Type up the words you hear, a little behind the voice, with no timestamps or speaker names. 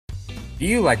Do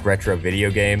you like retro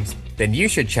video games? Then you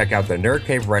should check out the Nerd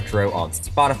Cave Retro on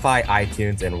Spotify,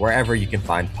 iTunes, and wherever you can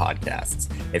find podcasts.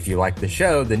 If you like the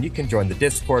show, then you can join the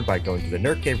Discord by going to the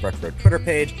Nerd Cave Retro Twitter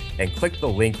page and click the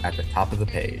link at the top of the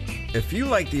page. If you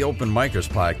like the Open Micers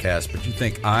podcast, but you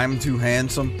think I'm too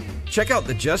handsome, check out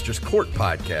the Jester's Court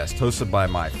podcast, hosted by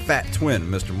my fat twin,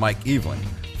 Mr. Mike Evelyn,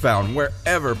 found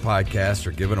wherever podcasts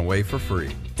are given away for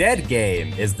free. Dead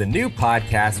Game is the new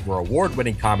podcast where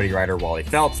award-winning comedy writer Wally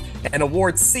Phelps and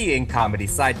award-seeing comedy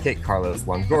sidekick Carlos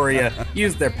Longoria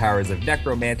use their powers of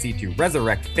necromancy to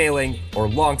resurrect failing or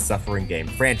long-suffering game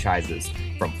franchises.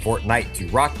 From Fortnite to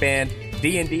Rock Band,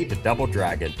 D&D to Double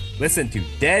Dragon, listen to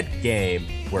Dead Game,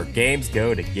 where games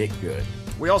go to get good.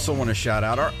 We also want to shout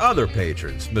out our other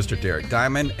patrons, Mr. Derek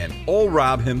Diamond and old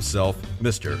Rob himself,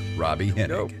 Mr. Robbie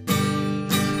Hennig.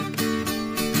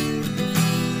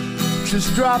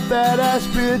 Just drop that ass,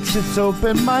 bitch. It's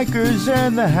Open Micers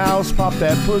in the house. Pop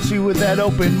that pussy with that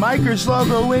Open Micers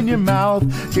logo in your mouth.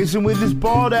 Jason with his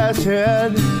bald ass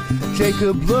head.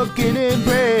 Jacob looking in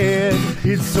bed.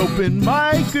 It's Open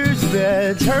Micers,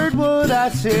 bitch. Heard what I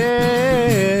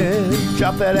said.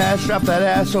 Drop that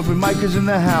ass. Open Micers in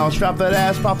the house. Drop that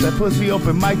ass, pop that pussy.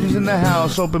 Open Micers in the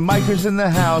house. Open Micers in the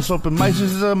house. Open Micers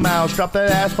is a mouse. Drop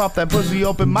that ass, pop that pussy.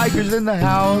 Open Micers in the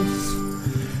house.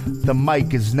 The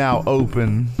mic is now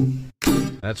open.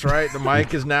 That's right. The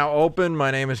mic is now open. My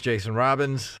name is Jason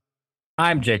Robbins.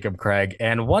 I'm Jacob Craig,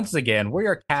 and once again, we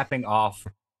are capping off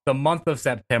the month of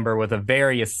September with a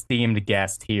very esteemed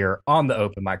guest here on the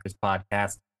Open Micers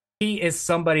podcast. He is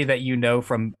somebody that you know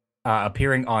from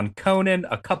appearing on Conan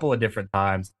a couple of different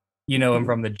times. You know him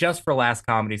from the Just for Laughs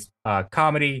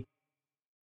comedy.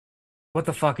 What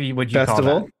the fuck would you call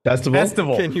that?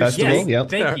 Festival. Yes, yep.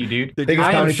 Thank you, dude. Biggest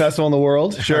comedy festival in the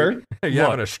world, sure. Are you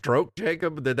having a stroke,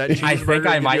 Jacob? Did that I think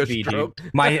I might be, dude.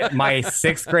 My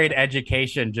sixth grade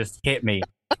education just hit me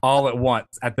all at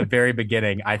once at the very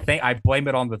beginning. I think I blame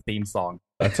it on the theme song.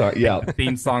 That's all, yeah. The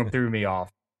theme song threw me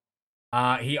off.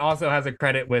 He also has a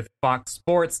credit with Fox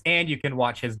Sports, and you can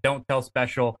watch his Don't Tell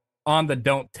special on the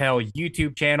Don't Tell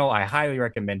YouTube channel. I highly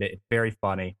recommend it. It's very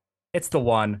funny. It's the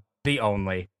one, the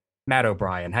only, Matt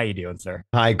O'Brien. How you doing, sir?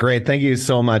 Hi, great. Thank you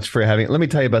so much for having. Let me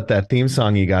tell you about that theme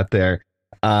song you got there.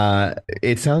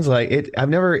 It sounds like it.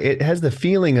 It has the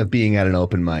feeling of being at an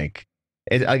open mic.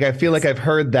 I feel like I've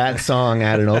heard that song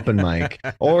at an open mic,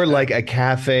 or like a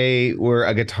cafe where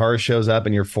a guitar shows up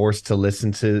and you're forced to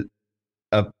listen to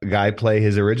a guy play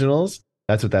his originals.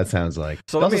 That's what that sounds like.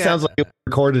 So it also sounds like it was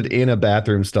recorded in a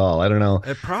bathroom stall. I don't know.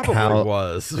 It probably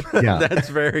was. Yeah. That's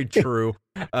very true.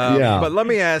 Yeah. But let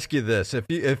me ask you this.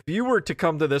 If you were to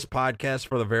come to this podcast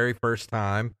for the very first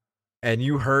time and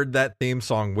you heard that theme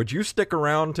song, would you stick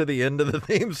around to the end of the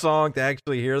theme song to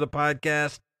actually hear the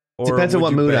podcast? Or depends on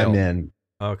what mood bail? I'm in.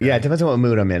 Okay. Yeah, it depends on what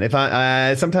mood I'm in. If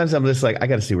I sometimes I'm just like, I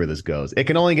got to see where this goes. It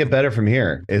can only get better from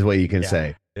here, is what you can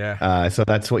say. Yeah. So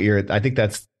that's what I think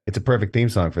it's a perfect theme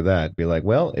song for that. Be like,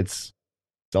 well, it's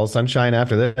all sunshine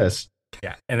after this.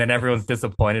 Yeah, and then everyone's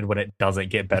disappointed when it doesn't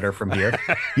get better from here.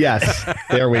 Yes,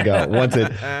 there we go. Once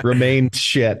it remained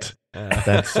shit,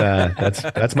 that's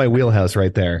my wheelhouse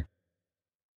right there.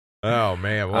 Oh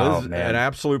man, well, this is an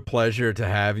absolute pleasure to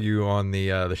have you on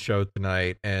the show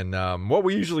tonight. And what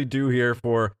we usually do here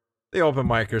for the Open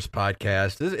Micers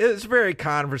podcast is very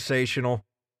conversational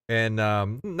and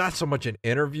not so much an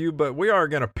interview, but we are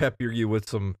going to pepper you with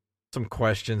some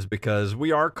questions because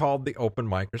we are called the Open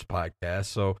Micers podcast.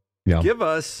 So give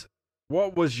us,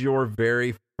 what was your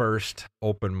very first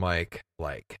open mic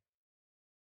like?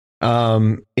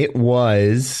 It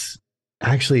was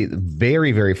actually the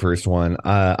very, very first one.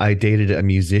 I dated a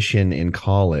musician in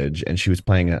college, and she was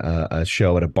playing a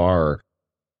show at a bar.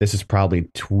 This is probably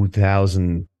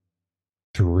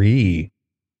 2003,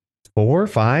 4,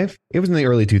 5. It was in the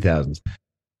early 2000s.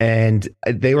 And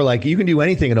they were like, you can do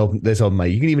anything at this open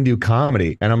mic. You can even do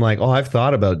comedy. And I'm like, oh, I've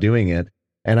thought about doing it.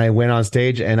 And I went on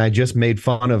stage and I just made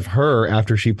fun of her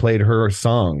after she played her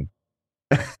song.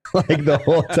 Like the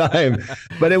whole time,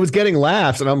 but it was getting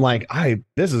laughs, and I'm like, I'm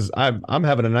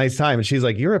having a nice time, and she's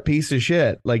like, you're a piece of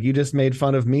shit, like you just made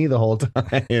fun of me the whole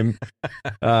time.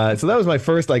 So that was my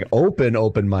first like open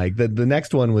mic. The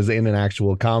next one was in an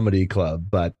actual comedy club,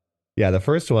 but yeah, the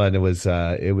first one it was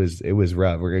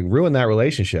rough. We're gonna ruin that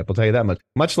relationship, I'll tell you that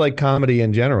much like comedy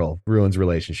in general ruins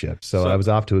relationships. So I was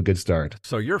off to a good start.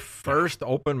 So your first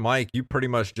open mic, you pretty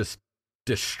much just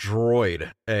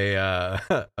destroyed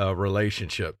a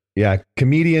relationship. Yeah,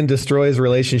 comedian destroys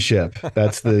relationship.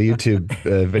 That's the YouTube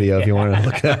video if you want to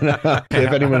look at it,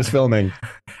 if anyone's filming.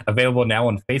 Available now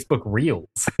on Facebook Reels.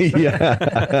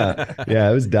 Yeah,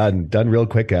 it was done real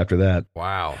quick after that.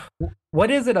 Wow.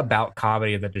 What is it about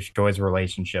comedy that destroys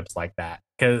relationships like that?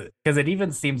 Because it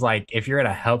even seems like if you're in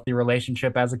a healthy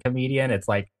relationship as a comedian, it's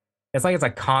like it's a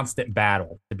constant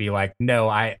battle to be like, no,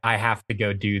 I have to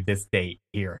go do this date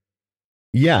here.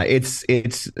 Yeah, it's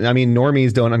I mean,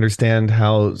 normies don't understand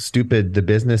how stupid the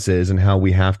business is and how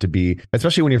we have to be,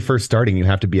 especially when you're first starting, you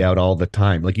have to be out all the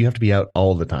time. Like you have to be out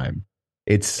all the time.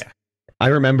 I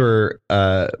remember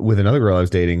with another girl I was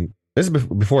dating, this is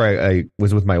before I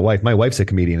was with my wife. My wife's a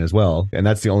comedian as well. And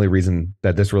that's the only reason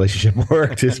that this relationship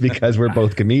worked is because we're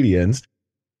both comedians.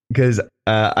 Because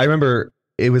I remember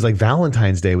it was like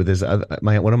Valentine's Day with this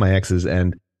one of my exes,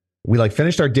 and we like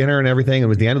finished our dinner and everything. It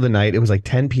was the end of the night. It was like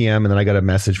 10 p.m. And then I got a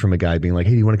message from a guy being like,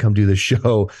 hey, do you want to come do this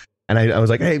show? And I was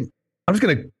like, hey,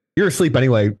 you're asleep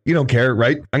anyway. You don't care,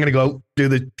 right? I'm going to go do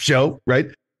the show, right?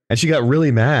 And she got really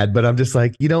mad, but I'm just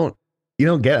like, you don't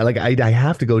get it. Like, I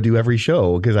have to go do every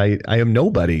show because I am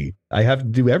nobody. I have to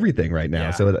do everything right now.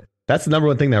 Yeah. So that's the number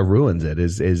one thing that ruins it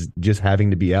is just having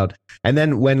to be out. And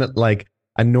then when like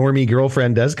a normie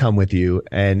girlfriend does come with you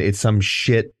and it's some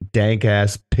shit dank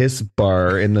ass piss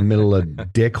bar in the middle of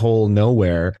dickhole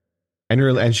nowhere,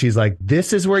 and she's like,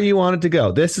 this is where you wanted to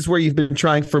go. This is where you've been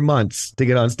trying for months to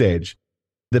get on stage.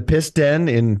 The piss den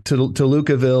in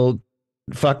Tolucaville,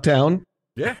 Fucktown.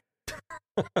 Yeah.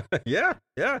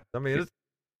 yeah. I mean,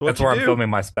 that's where I'm filming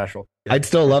my special. I'd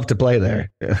still love to play there.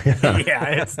 Yeah,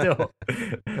 it's still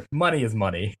money is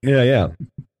money. Yeah.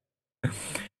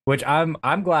 Which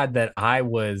I'm glad that I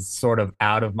was sort of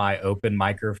out of my open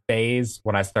micer phase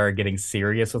when I started getting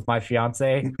serious with my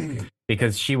fiance,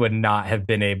 because she would not have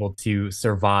been able to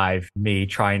survive me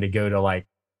trying to go to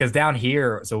because down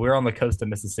here, so we're on the coast of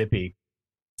Mississippi,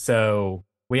 so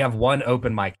we have one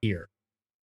open mic here.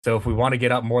 So if we want to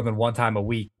get up more than one time a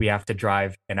week, we have to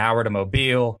drive an hour to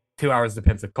Mobile, 2 hours to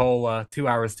Pensacola, 2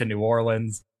 hours to New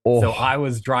Orleans. Oh. So I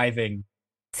was driving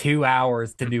 2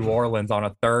 hours to New Orleans on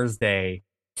a Thursday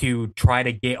to try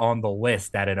to get on the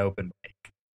list at an open mic.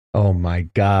 Oh my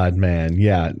God, man.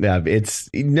 Yeah.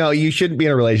 You shouldn't be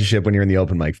in a relationship when you're in the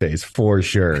open mic phase, for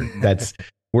sure.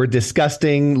 We're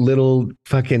disgusting little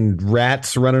fucking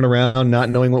rats running around, not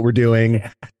knowing what we're doing.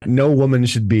 No woman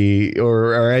should be,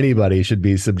 or anybody should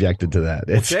be subjected to that.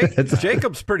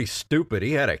 Jacob's pretty stupid.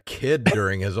 He had a kid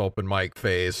during his open mic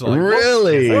phase. Like,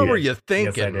 really? What were you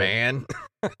thinking, man?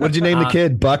 What'd you name the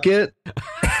kid? Bucket?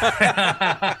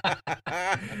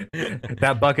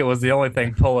 That Bucket was the only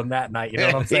thing pulling that night. You know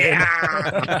what I'm saying?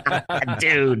 Yeah.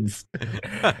 Dudes.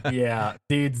 Yeah,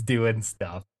 dudes doing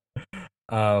stuff.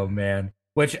 Oh, man.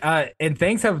 Which and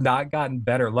things have not gotten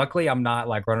better. Luckily, I'm not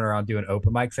running around doing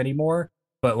open mics anymore.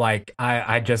 But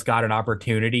I just got an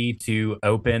opportunity to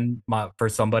open for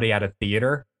somebody at a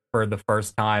theater for the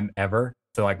first time ever.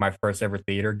 So my first ever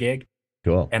theater gig.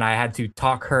 Cool. And I had to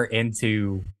talk her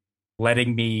into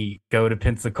letting me go to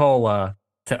Pensacola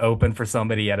to open for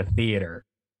somebody at a theater.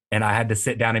 And I had to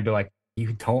sit down and be like,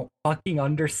 you don't fucking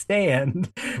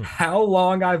understand how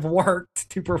long I've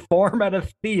worked to perform at a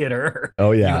theater.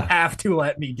 Oh, yeah. You have to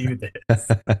let me do this.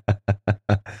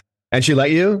 And she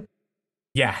let you?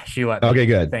 Yeah, she let me. Okay,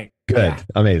 good. Good. Yeah.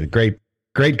 Amazing.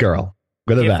 Great girl.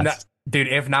 We're the best. Dude,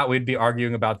 if not, we'd be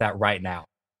arguing about that right now.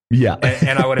 Yeah.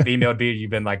 And I would have emailed you.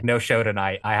 You've been like, no show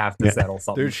tonight. I have to settle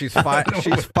something. Dude, she's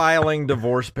filing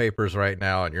divorce papers right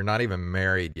now, and you're not even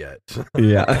married yet.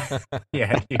 Yeah.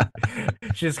 Yeah.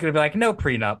 She's going to be like, no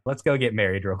prenup. Let's go get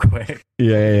married real quick.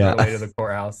 Yeah. Way to the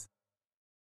courthouse.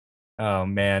 Oh,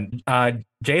 man.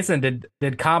 Jason,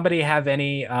 did comedy have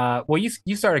any... well,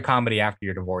 you started comedy after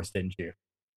your divorce, didn't you?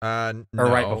 No. Or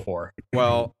right before?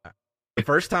 Well, the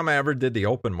first time I ever did the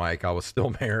open mic, I was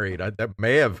still married. That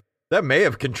may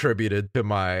have contributed to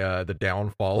my the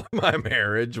downfall of my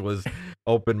marriage was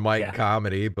open mic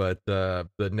comedy, but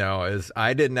no,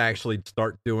 I didn't actually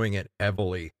start doing it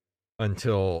heavily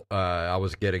until I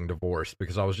was getting divorced,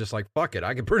 because I was just like, fuck it,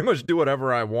 I can pretty much do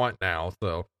whatever I want now.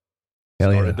 So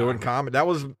started doing comedy. That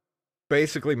was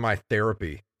basically my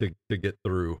therapy to get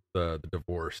through the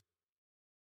divorce.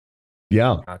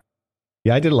 Yeah,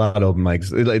 I did a lot of open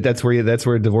mics. That's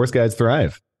where divorce guys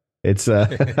thrive. It's I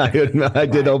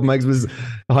did open mics with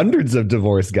hundreds of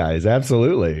divorce guys.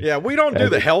 Absolutely. Yeah, we don't do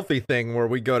the healthy thing where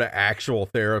we go to actual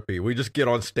therapy. We just get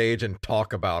on stage and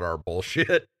talk about our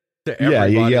bullshit to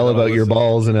everybody. Yeah, you yell about your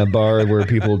balls in a bar where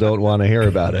people don't want to hear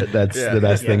about it. That's the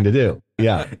best thing to do.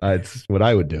 Yeah, it's what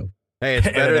I would do. Hey, it's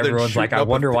better than everyone's like, I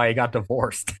wonder why he got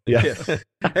divorced. Yeah.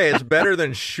 Hey, it's better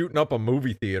than shooting up a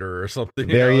movie theater or something.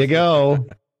 There you go.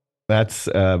 That's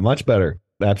much better.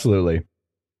 Absolutely.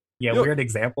 Yeah, weird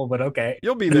example, but okay.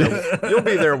 You'll be there. You'll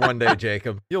be there one day,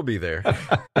 Jacob. You'll be there.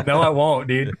 No, I won't,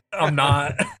 dude. I'm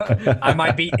not. I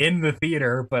might be in the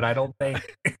theater, but I don't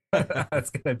think that's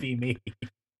gonna be me.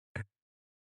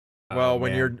 Well,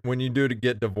 when you do to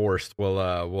get divorced,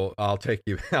 I'll take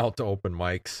you out to open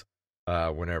mics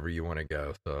whenever you want to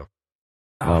go. So.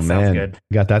 Oh man, good.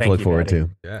 Got that to look forward to.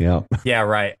 Yeah. Yeah,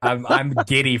 right. I'm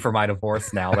giddy for my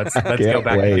divorce now. Let's go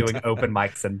back to doing open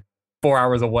mics and 4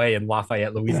 hours away in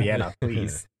Lafayette, Louisiana,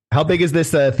 please. How big is this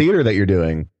theater that you're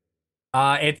doing?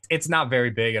 It's not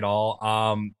very big at all.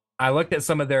 I looked at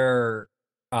some of their.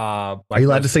 Are you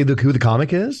allowed to say who the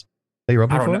comic is that you're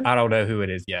opening for? I don't know who it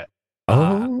is yet.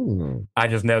 Oh, I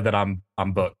just know that I'm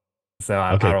booked, so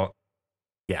I don't.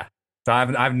 Yeah, so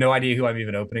I have no idea who I'm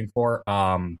even opening for.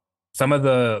 Some of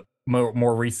the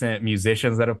more recent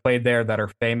musicians that have played there that are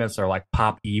famous are like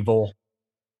Pop Evil,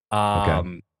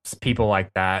 people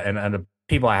like that, and the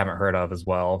people I haven't heard of as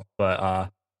well.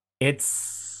 But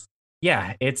it's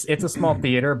a small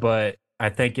theater, but I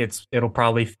think it'll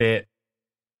probably fit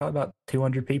about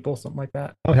 200 people, something like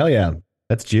that. Oh hell yeah,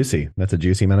 that's juicy. That's a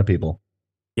juicy amount of people.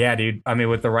 Yeah, dude. I mean,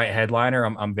 with the right headliner,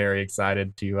 I'm very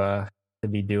excited to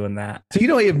be doing that. So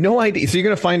you have no idea. So you're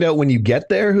gonna find out when you get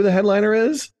there who the headliner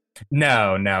is?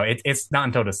 No, it's not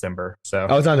until December. So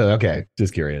it's not until, okay.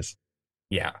 Just curious.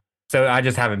 Yeah. So I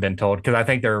just haven't been told because I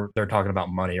think they're talking about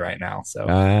money right now. So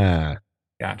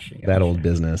gotcha. That old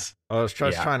business. I was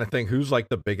just trying to think who's like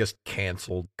the biggest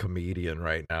canceled comedian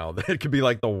right now. That could be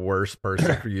like the worst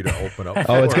person for you to open up.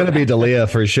 It's gonna be D'Elia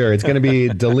for sure. It's gonna be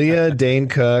D'Elia, Dane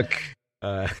Cook.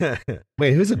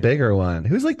 Wait, who's the bigger one?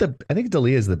 Who's like I think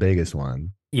D'Elia is the biggest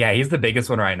one. Yeah, he's the biggest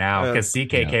one right now because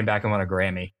CK came back and won a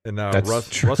Grammy. And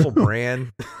Russell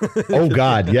Brand. Oh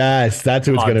God, yes, that's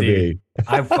who it's gonna be.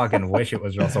 I fucking wish it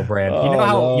was Russell Brand. You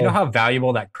know how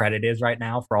valuable that credit is right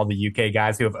now for all the UK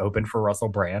guys who have opened for Russell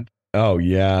Brand. Oh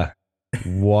yeah,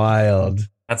 wild.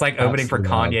 That's like opening for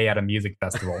Kanye at a music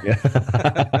festival.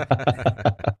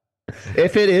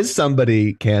 If it is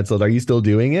somebody canceled, are you still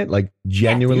doing it? Like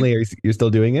genuinely, you're still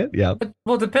doing it? Yeah.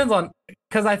 Well, it depends on,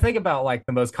 because I think about like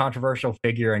the most controversial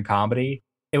figure in comedy.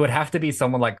 It would have to be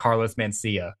someone like Carlos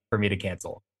Mencia for me to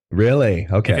cancel. Really?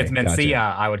 Okay. If it's Mencia,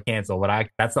 I would cancel. But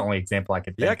that's the only example I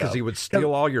could think of. Yeah, because he would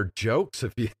steal all your jokes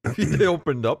if you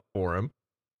opened up for him.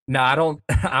 No, I don't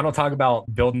talk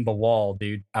about building the wall,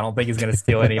 dude. I don't think he's gonna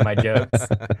steal any of my jokes.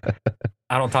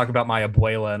 I don't talk about my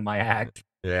abuela and my act.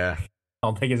 Yeah. I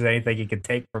don't think there's anything he could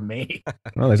take from me.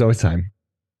 Well, there's always time.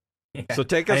 Yeah. So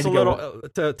take us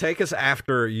take us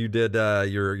after you did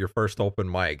your first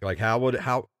open mic. Like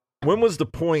when was the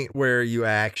point where you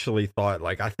actually thought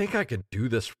like, I think I could do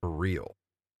this for real?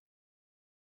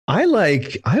 I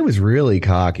was really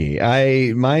cocky.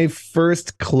 My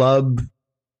first club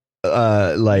you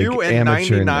and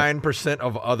amateur 99%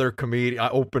 of other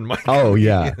open mic. Oh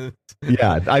yeah.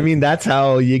 Yeah, I mean that's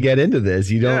how you get into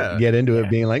this. You don't get into it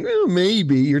being like, oh,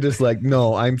 maybe. You're just like,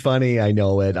 no, I'm funny. I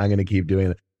know it. I'm gonna keep doing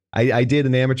it. I did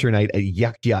an amateur night at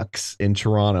Yuck Yucks in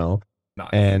Toronto,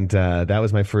 and that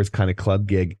was my first kind of club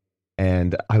gig.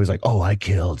 And I was like, oh, I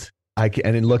killed.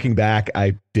 And in looking back,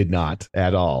 I did not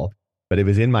at all. But it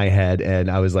was in my head,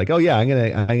 and I was like, oh yeah, I'm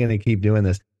gonna keep doing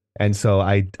this. And so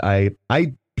I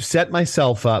set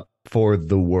myself up for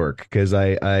the work because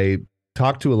I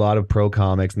talked to a lot of pro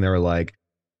comics and they were like,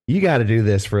 you got to do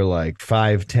this for like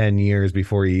 5-10 years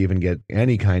before you even get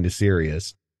any kind of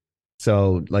serious.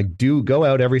 So like go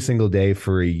out every single day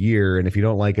for a year. And if you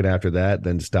don't like it after that,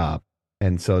 then stop.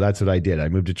 And so that's what I did. I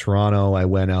moved to Toronto. I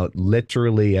went out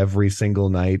literally every single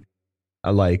night.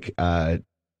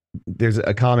 There's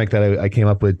a comic that I came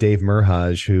up with, Dave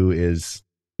Merhaj, who he's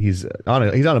on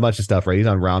a bunch of stuff, right? He's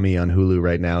on Rami on Hulu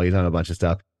right now. He's on a bunch of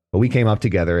stuff. But we came up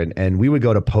together and we would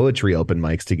go to poetry open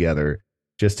mics together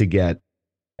just to get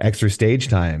extra stage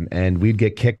time. And we'd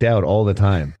get kicked out all the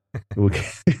time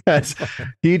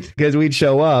because we'd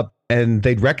show up and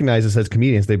they'd recognize us as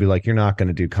comedians. They'd be like, you're not going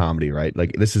to do comedy, right?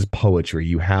 Like, this is poetry.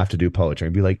 You have to do poetry.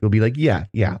 And we'll be like, yeah,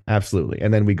 absolutely.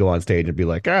 And then we go on stage and be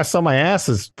like, so my ass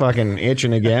is fucking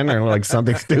itching again, or like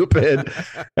something stupid.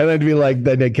 And then be like,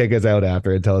 then they kick us out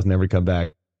after and tell us never come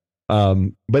back.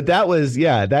 But that was,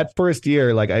 that first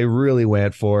year, like I really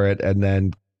went for it. And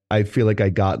then I feel like I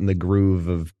got in the groove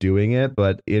of doing it.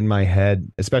 But in my head,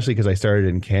 especially because I started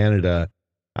in Canada,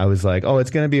 I was like, oh, it's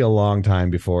going to be a long time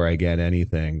before I get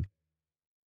anything.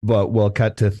 But we'll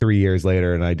cut to 3 years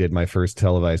later, and I did my first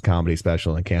televised comedy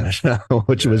special in Canada,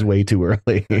 which was way too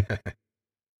early.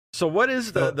 So what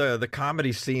is the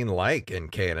comedy scene like in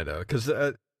Canada? Because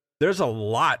there's a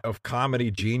lot of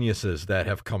comedy geniuses that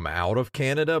have come out of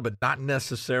Canada, but not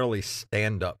necessarily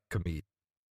stand-up comedians.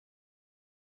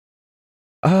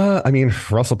 I mean,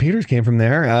 Russell Peters came from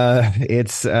there. He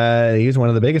was one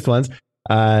of the biggest ones.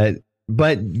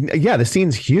 But yeah, the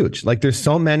scene's huge. Like here's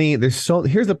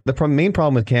the main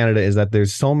problem with Canada is that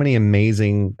there's so many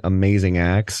amazing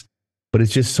acts, but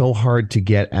it's just so hard to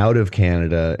get out of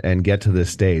Canada and get to the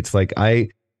States. Like I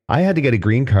had to get a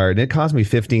green card, and it cost me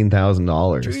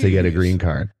 $15,000 to get a green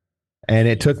card. And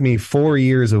it took me 4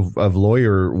 years of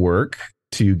lawyer work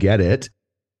to get it.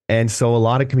 And so a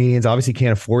lot of comedians obviously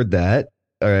can't afford that.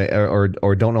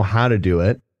 Or don't know how to do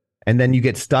it, and then you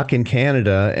get stuck in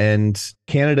Canada, and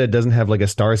Canada doesn't have like a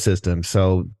star system,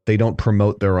 so they don't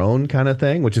promote their own kind of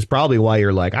thing, which is probably why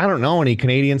you're like, I don't know any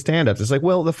Canadian stand-ups. It's like,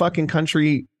 well, the fucking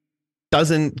country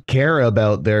doesn't care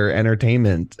about their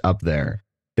entertainment up there.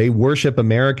 They worship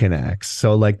American acts.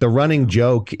 So like the running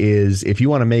joke is, if you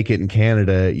want to make it in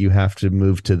Canada, you have to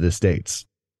move to the States.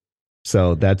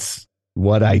 So that's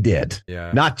what I did.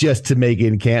 Yeah. Not just to make it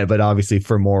in Canada, but obviously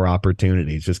for more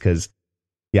opportunities, just because,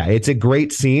 yeah, it's a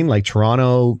great scene, like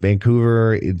Toronto,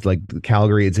 Vancouver, it's like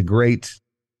Calgary. It's a great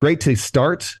to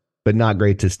start, but not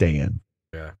great to stay in.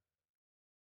 Yeah.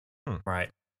 Right.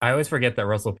 I always forget that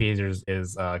Russell Peters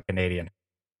is Canadian.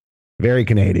 Very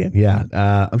Canadian. Yeah.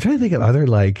 I'm trying to think of other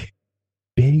like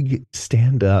big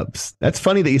stand-ups. That's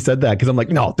funny that you said that, because I'm like,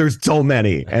 no, there's so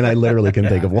many, and I literally can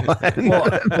think of one.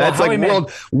 That's like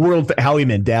world Howie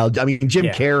Mandel. I mean, Jim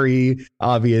Carrey,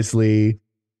 obviously.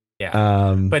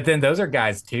 Yeah. But then those are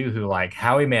guys too who, like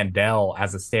Howie Mandel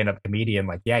as a stand-up comedian,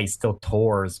 like, yeah, he still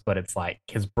tours, but it's like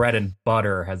his bread and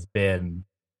butter has been,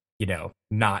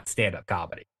 not stand-up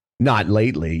comedy. Not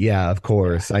lately, yeah, of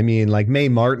course. I mean, like Mae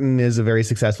Martin is a very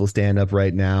successful stand-up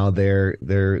right now. They're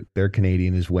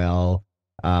Canadian as well.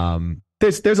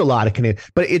 There's a lot of Canadian,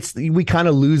 but we kind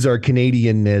of lose our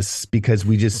Canadianness because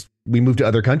we move to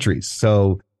other countries.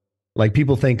 So like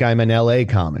people think I'm an LA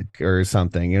comic or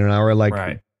something, or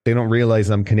like They don't realize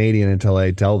I'm Canadian until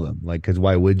I tell them, like, because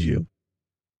why would you?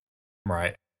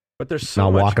 Right. But there's so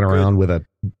not much walking around with a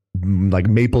like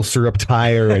maple syrup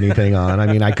tie or anything on. I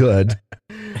mean, I could.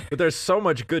 But there's so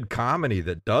much good comedy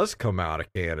that does come out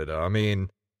of Canada. I mean,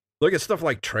 look at stuff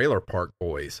like Trailer Park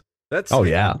Boys. That's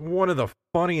one of the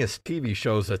funniest TV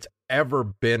shows that's ever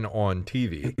been on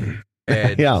TV.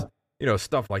 And,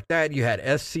 stuff like that. You had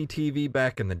SCTV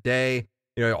back in the day.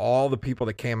 All the people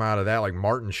that came out of that, like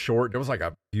Martin Short. There was like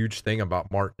a huge thing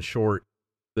about Martin Short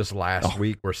this last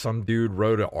week where some dude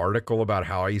wrote an article about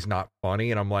how he's not funny.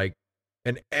 And I'm like,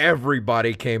 and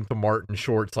everybody came to Martin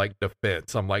Short's like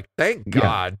defense. I'm like, thank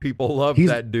God people love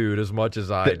that dude as much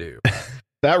as I do.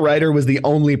 That writer was the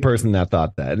only person that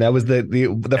thought that. And that was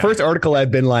the first article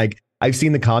I've been like, I've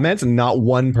seen the comments and not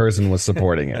one person was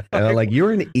supporting it. And I'm like,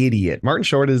 you're an idiot. Martin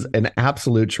Short is an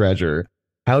absolute treasure.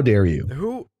 How dare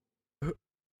you?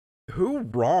 Who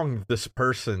wronged this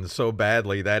person so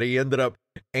badly that he ended up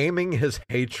aiming his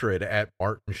hatred at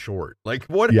Martin Short? Like,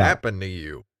 what happened to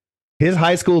you? His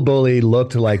high school bully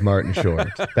looked like Martin Short.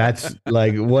 That's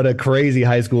like, what a crazy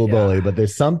high school bully. But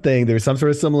there's some sort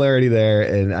of similarity there.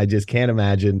 And I just can't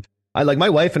imagine. My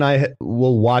wife and I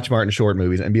will watch Martin Short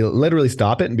movies and literally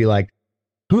stop it and be like,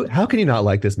 how can you not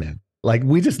like this man? Like,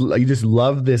 you just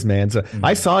love this man. So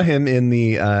I saw him in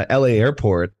the LA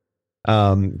airport.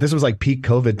 This was like peak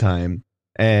COVID time.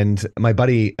 And my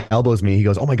buddy elbows me. He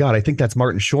goes, oh my God, I think that's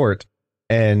Martin Short.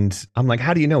 And I'm like,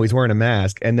 how do you know? He's wearing a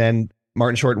mask. And then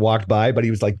Martin Short walked by, but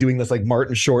he was like doing this like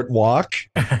Martin Short walk.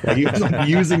 Like he was like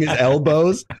using his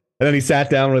elbows. And then he sat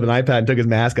down with an iPad and took his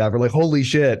mask off. We're like, holy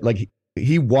shit. Like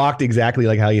he walked exactly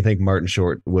like how you think Martin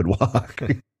Short would walk.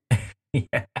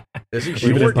 Is he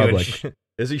short?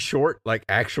 Is he short? Like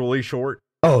actually short?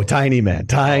 Oh, tiny man.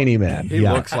 He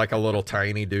looks like a little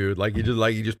tiny dude. Like you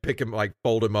just pick him, like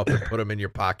fold him up and put him in your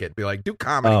pocket. Be like, do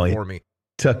comedy for me.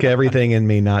 Took everything in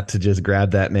me not to just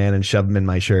grab that man and shove him in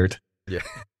my shirt. Yeah.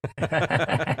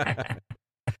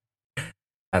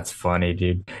 That's funny,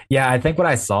 dude. Yeah, I think when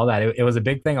I saw that, it was a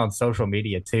big thing on social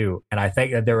media too. And I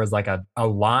think that there was like a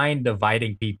line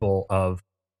dividing people of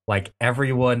like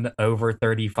everyone over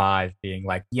 35 being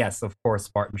like, yes, of course,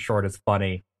 Martin Short is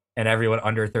funny. And everyone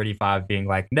under 35 being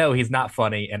like, no, he's not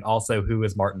funny. And also, who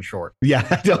is Martin Short? Yeah,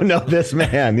 I don't know this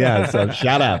man. Yeah, so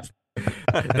shut up.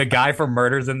 The guy from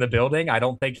Murders in the Building, I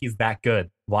don't think he's that good.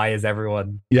 Why is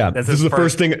everyone? Yeah, this is the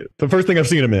first thing I've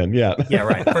seen him in. Yeah, yeah,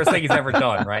 right. First thing he's ever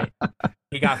done. Right.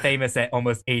 He got famous at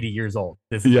almost 80 years old.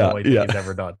 This is the only thing he's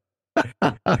ever done.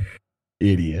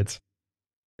 Idiots.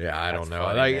 Yeah, I don't know.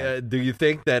 Funny, do you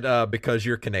think that because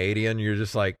you're Canadian, you're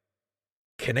just like,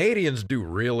 Canadians do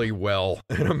really well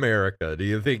in America. Do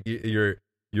you think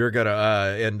you're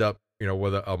gonna end up,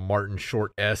 with a Martin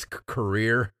Short-esque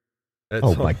career?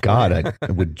 Oh my God,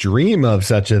 I would dream of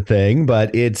such a thing,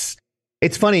 but it's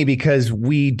funny because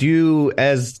we do,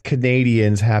 as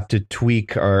Canadians, have to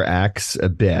tweak our acts a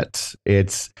bit.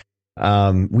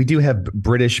 We do have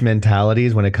British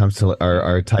mentalities when it comes to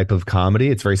our type of comedy.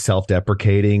 It's very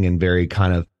self-deprecating and very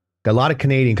kind of, a lot of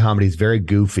Canadian comedy is very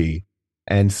goofy.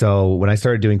 And so when I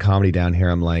started doing comedy down here,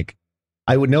 I'm like,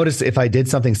 I would notice if I did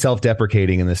something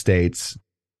self-deprecating in the States,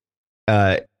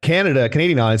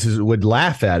 Canadian audiences would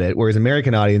laugh at it, whereas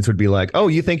American audience would be like, "Oh,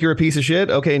 you think you're a piece of shit?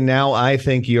 Okay, now I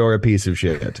think you're a piece of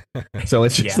shit." So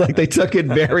it's just like they took it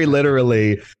very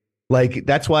literally. Like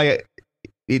that's why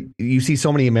you see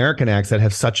so many American acts that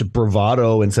have such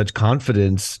bravado and such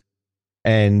confidence,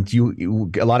 and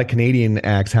a lot of Canadian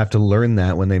acts have to learn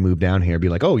that when they move down here. Be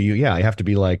like, "Oh, I have to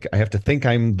be like, I have to think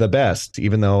I'm the best,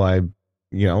 even though I,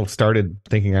 started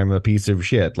thinking I'm a piece of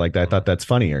shit." Like I thought that's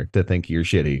funnier to think you're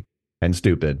shitty and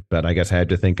stupid, but I guess I had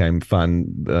to think I'm fun,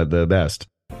 the best.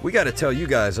 We got to tell you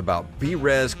guys about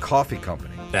B-Res Coffee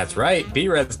Company. That's right.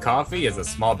 B-Res Coffee is a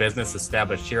small business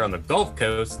established here on the Gulf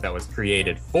Coast that was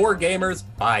created for gamers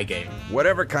by gamers.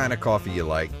 Whatever kind of coffee you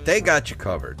like, they got you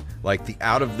covered. Like the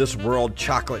out-of-this-world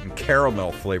chocolate and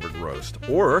caramel flavored roast,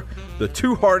 or the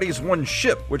Two Hardies One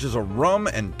Ship, which is a rum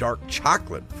and dark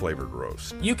chocolate flavored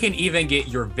roast. You can even get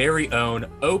your very own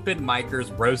Open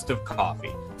Micers roast of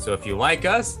coffee. So if you like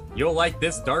us, you'll like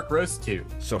this dark roast too.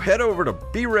 So head over to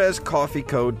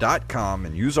brescoffeeco.com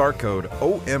and use our code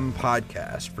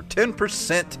OMPodcast for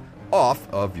 10%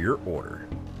 off of your order.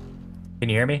 Can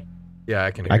you hear me? Yeah,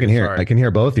 I can hear. I can hear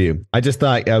both of you. I just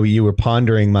thought you were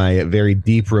pondering my very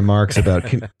deep remarks about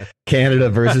Canada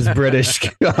versus British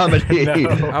comedy. No.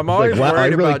 I'm always worried I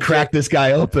really about cracked this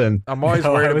guy open. I'm always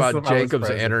worried about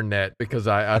Jacob's internet because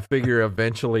I figure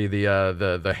eventually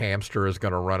the hamster is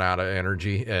going to run out of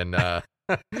energy and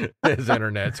his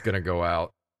internet's going to go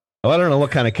out. Oh, I don't know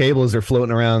what kind of cables are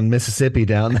floating around Mississippi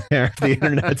down there. The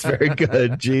internet's very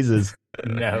good. Jesus.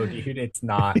 No, dude, it's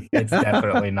not. It's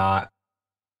definitely not.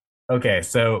 Okay,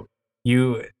 so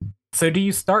do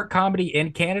you start comedy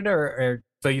in Canada or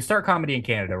so you start comedy in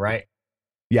Canada, right?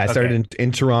 Yeah, I started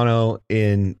in Toronto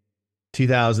in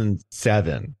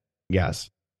 2007. Yes.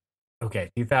 Okay,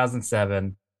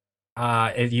 2007.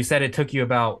 You said it took you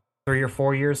about 3 or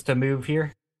 4 years to move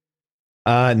here?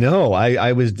 No,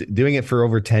 I was doing it for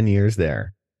over 10 years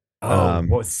there. Oh,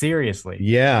 well, seriously?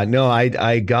 Yeah, no,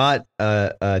 I got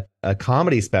a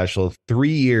comedy special 3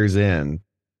 years in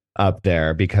up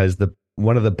there because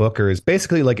one of the bookers,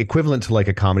 basically like equivalent to like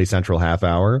a Comedy Central half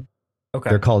hour. Okay.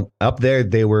 They're called up there.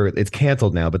 It's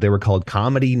canceled now, but they were called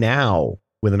Comedy Now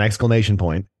with an exclamation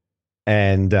point.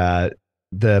 And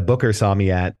the booker saw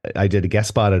me I did a guest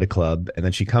spot at a club, and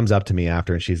then she comes up to me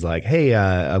after and she's like,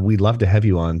 "Hey, we'd love to have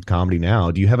you on Comedy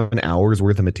Now. Do you have an hour's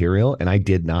worth of material?" And I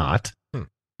did not.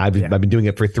 I've been doing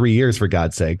it for 3 years, for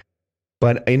God's sake.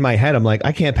 But in my head, I'm like,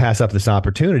 I can't pass up this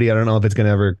opportunity. I don't know if it's going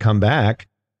to ever come back.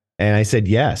 And I said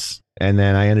yes. And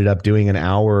then I ended up doing an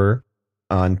hour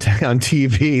on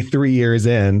TV 3 years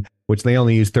in, which they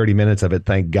only used 30 minutes of it,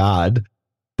 thank God.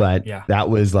 But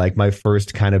that was like my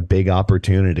first kind of big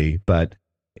opportunity. But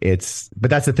that's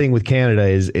the thing with Canada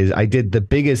is I did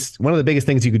one of the biggest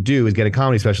things you could do is get a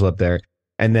comedy special up there.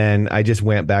 And then I just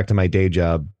went back to my day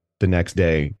job the next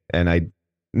day, and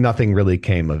nothing really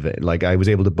came of it. Like I was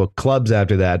able to book clubs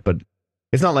after that, but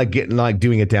it's not like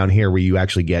doing it down here where you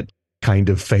actually get kind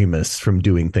of famous from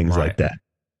doing things like that.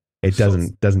 It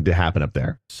doesn't happen up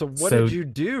there. So what did you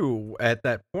do at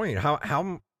that point?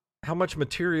 How much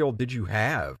material did you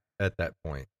have at that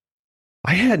point?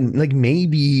 I had like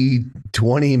maybe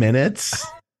 20 minutes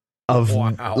of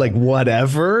like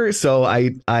whatever. So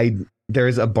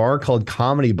there's a bar called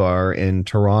Comedy Bar in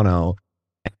Toronto,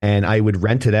 and I would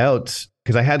rent it out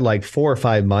because I had like 4 or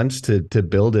 5 months to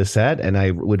build a set, and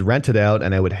I would rent it out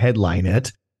and I would headline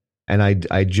it, and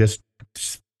I just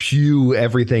spew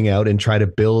everything out and try to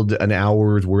build an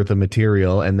hour's worth of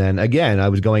material. And then again, I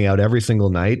was going out every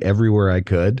single night, everywhere I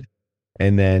could,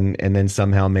 and then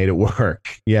somehow made it work.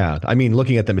 Yeah. I mean,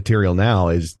 looking at the material now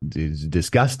is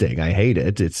disgusting. I hate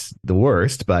it. It's the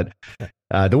worst, but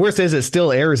the worst is it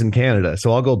still airs in Canada.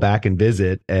 So I'll go back and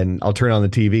visit, and I'll turn on the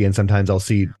TV, and sometimes I'll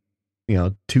see,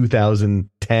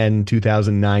 2010,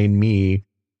 2009 me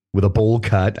with a bowl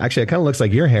cut. Actually, it kind of looks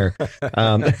like your hair.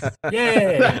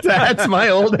 Yay! That's my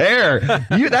old hair.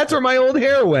 That's where my old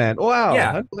hair went. Wow.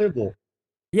 Yeah. Unbelievable.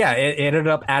 Yeah, it ended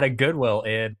up at a Goodwill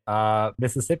in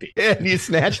Mississippi. And you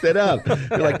snatched it up.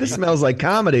 You're like, this smells like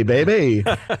comedy, baby.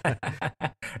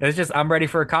 It's just I'm ready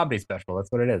for a comedy special.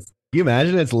 That's what it is. Can you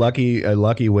imagine it's a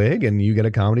lucky wig and you get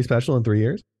a comedy special in 3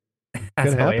 years?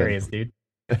 That's hilarious, dude.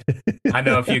 I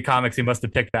know a few comics who must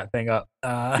have picked that thing up.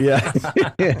 Yeah,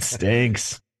 it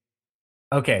stinks.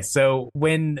 Okay, so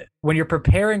when you're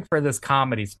preparing for this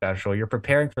comedy special, you're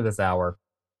preparing for this hour,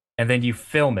 and then you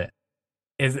film it.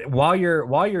 Is while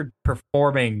you're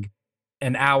performing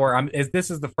an hour?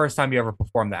 This is the first time you ever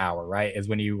performed the hour, right? Is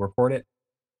when you record it?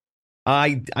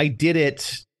 I did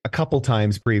it a couple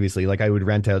times previously. Like I would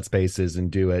rent out spaces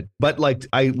and do it, but like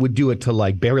I would do it to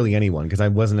like barely anyone because I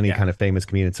wasn't any kind of famous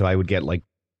comedian. So I would get like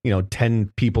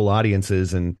 10 people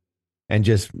audiences and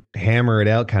just hammer it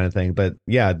out kind of thing. But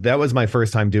yeah, that was my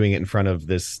first time doing it in front of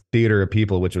this theater of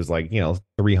people, which was like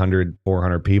 300,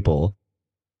 400 people.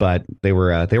 But they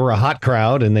were a hot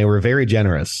crowd and they were very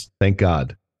generous. Thank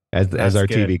God, as our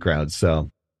good. TV crowd.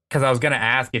 So. Because I was going to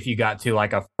ask if you got to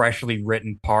like a freshly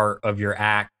written part of your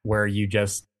act where you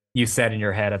said in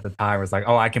your head at the time was like,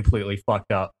 oh, I completely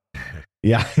fucked up.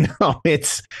 Yeah,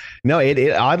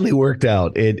 it oddly worked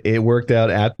out. It worked out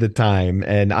at the time.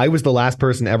 And I was the last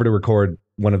person ever to record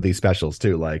one of these specials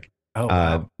too. Like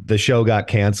wow. The show got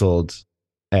canceled.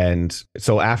 And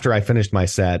so after I finished my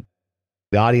set,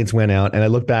 the audience went out and I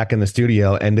looked back in the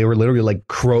studio and they were literally like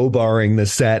crowbarring the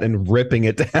set and ripping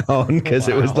it down because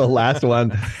It was the last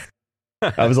one.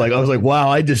 I was like, wow,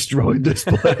 I destroyed this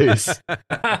place.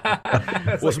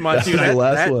 Was my dude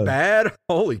that bad?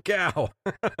 Holy cow.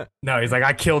 No, he's like,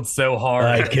 I killed so hard.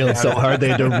 I killed so hard they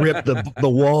had to rip the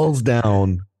walls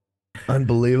down.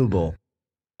 Unbelievable.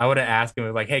 I would have asked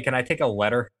him, like, hey, can I take a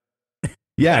letter?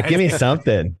 Yeah, give me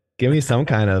something. Give me some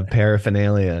kind of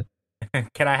paraphernalia.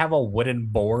 Can I have a wooden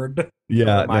board?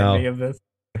 Yeah, remind me of this.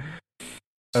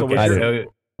 So,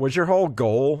 was your whole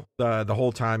goal the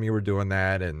whole time you were doing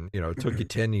that, and it took you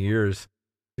 10 years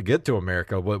to get to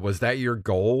America? Was that your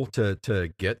goal to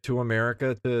get to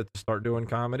America to start doing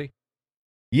comedy?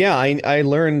 Yeah, I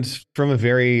learned from a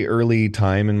very early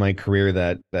time in my career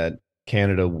that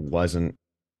Canada wasn't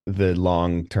the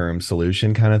long-term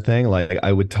solution kind of thing. Like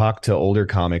I would talk to older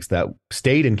comics that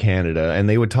stayed in Canada and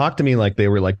they would talk to me like they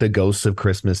were like the ghosts of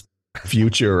Christmas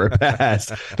future or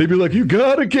past. They'd be like, you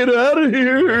gotta get out of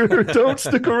here, don't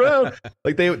stick around.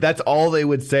 Like that's all they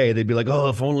would say. They'd be like, oh,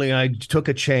 if only I took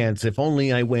a chance, if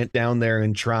only I went down there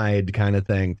and tried, kind of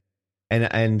thing.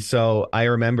 And so I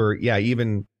remember,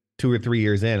 even 2 or 3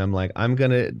 years in, I'm like, I'm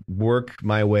gonna work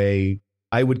my way.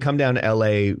 I would come down to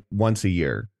LA once a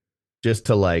year just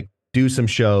to like do some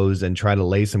shows and try to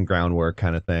lay some groundwork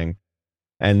kind of thing.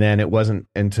 And then it wasn't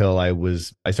until I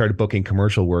started booking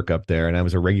commercial work up there and I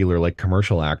was a regular like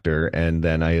commercial actor. And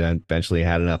then I eventually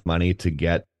had enough money to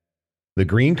get the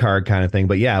green card kind of thing.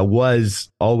 But yeah, it was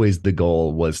always the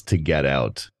goal was to get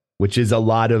out, which is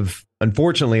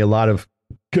unfortunately, a lot of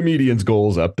comedians'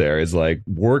 goals up there is like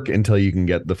work until you can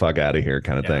get the fuck out of here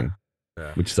kind of thing,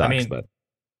 which sucks. But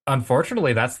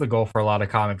unfortunately, that's the goal for a lot of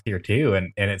comics here too.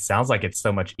 And it sounds like it's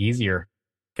so much easier.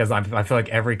 Because I feel like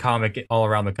every comic all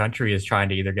around the country is trying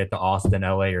to either get to Austin,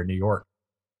 LA, or New York.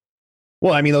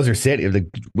 Well, I mean, those are cities.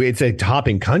 It's a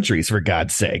topping countries, for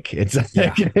God's sake.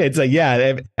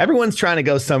 Everyone's trying to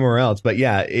go somewhere else. But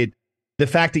yeah, the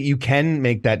fact that you can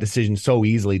make that decision so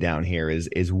easily down here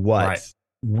is what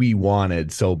we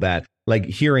wanted so bad. Like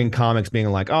hearing comics being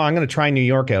like, oh, I'm going to try New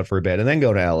York out for a bit and then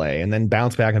go to LA and then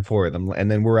bounce back and forth.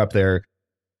 And then we're up there.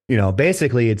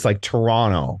 Basically, it's like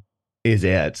Toronto is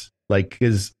it. Like,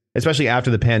 especially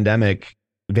after the pandemic,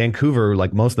 Vancouver,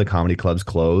 like most of the comedy clubs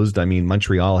closed. I mean,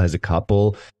 Montreal has a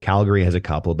couple, Calgary has a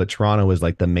couple, but Toronto is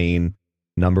like the main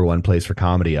number one place for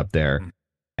comedy up there.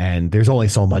 And there's only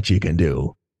so much you can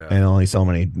do and only so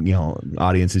many,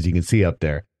 audiences you can see up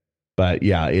there. But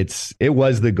yeah, it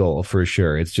was the goal for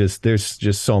sure. It's just, there's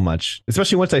just so much,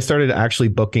 especially once I started actually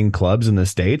booking clubs in the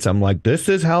States. I'm like, this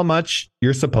is how much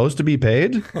you're supposed to be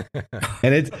paid.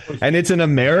 and it's an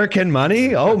American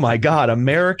money. Oh my God.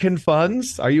 American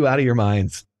funds. Are you out of your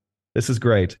minds? This is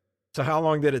great. So how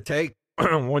long did it take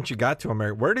once you got to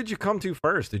America? Where did you come to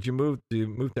first? Did you move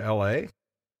to LA?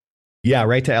 Yeah,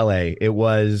 right to LA. It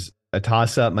was a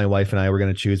toss-up. My wife and I were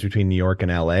going to choose between New York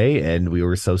and LA, and we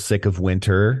were so sick of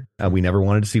winter. We never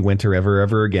wanted to see winter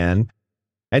ever again.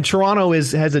 And Toronto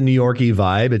has a New York-y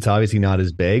vibe. It's obviously not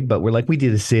as big, but we're like, we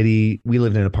did a city. We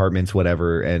lived in apartments,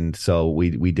 whatever. And so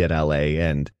we did LA.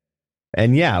 And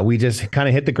yeah, we just kind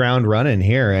of hit the ground running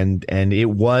here. And it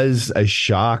was a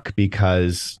shock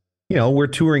because, we're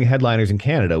touring headliners in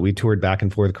Canada. We toured back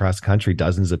and forth across the country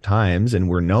dozens of times, and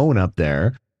we're known up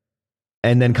there.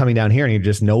 and then coming down here and you're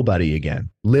just nobody again.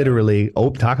 Literally,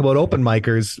 talk about open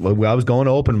micers. I was going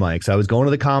to open mics. I was going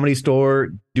to the Comedy Store,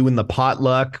 doing the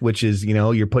potluck, which is,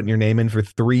 you're putting your name in for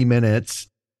 3 minutes,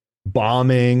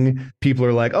 bombing. People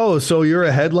are like, oh, so you're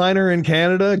a headliner in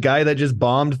Canada, guy that just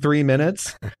bombed 3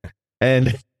 minutes.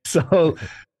 And so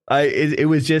it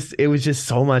was just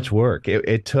so much work.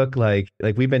 It took like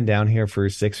we've been down here for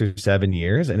 6 or 7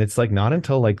 years, and it's like not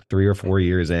until like 3 or 4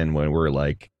 years in when we're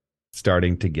like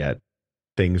starting to get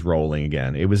things rolling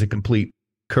again. It was a complete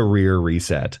career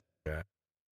reset. Yeah.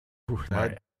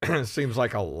 That seems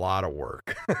like a lot of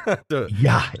work.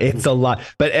 Yeah, it's a lot.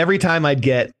 But every time I'd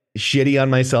get shitty on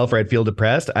myself or I'd feel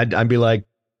depressed, I'd be like,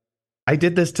 I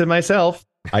did this to myself.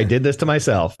 I did this to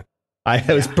myself.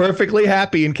 I was perfectly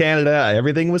happy in Canada.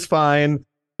 Everything was fine.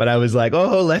 But I was like,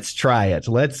 oh, let's try it.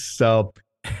 So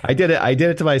I did it. I did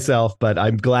it to myself, but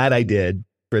I'm glad I did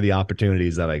for the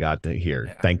opportunities that I got to hear.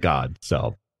 Yeah. Thank God.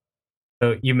 So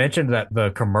you mentioned that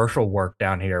the commercial work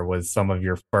down here was some of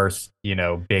your first,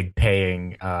 big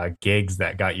paying gigs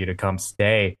that got you to come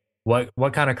stay. What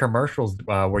kind of commercials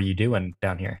were you doing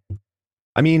down here?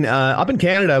 I mean, up in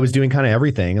Canada, I was doing kind of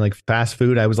everything, like fast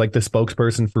food. I was like the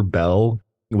spokesperson for Bell,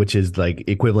 which is like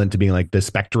equivalent to being like the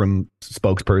Spectrum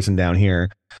spokesperson down here.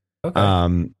 Okay.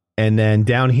 And then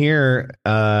down here,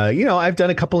 I've done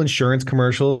a couple insurance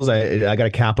commercials. I got a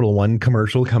Capital One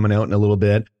commercial coming out in a little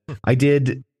bit. I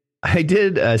did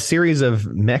a series of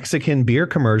Mexican beer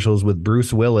commercials with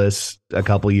Bruce Willis a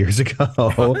couple years ago.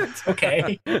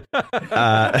 Okay.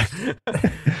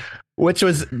 Which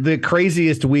was the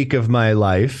craziest week of my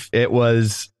life. It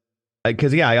was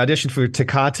because, I auditioned for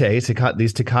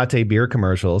these Tecate beer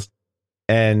commercials,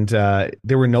 and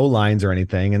there were no lines or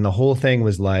anything. And the whole thing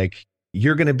was like,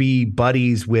 you're going to be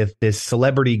buddies with this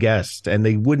celebrity guest, and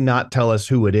they would not tell us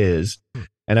who it is.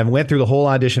 And I went through the whole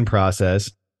audition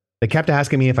process. They kept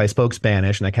asking me if I spoke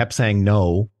Spanish, and I kept saying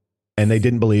no, and they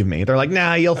didn't believe me. They're like,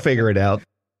 nah, you'll figure it out.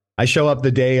 I show up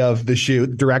the day of the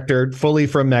shoot, director, fully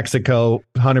from Mexico,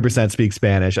 100% speaks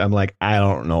Spanish. I'm like, I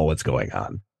don't know what's going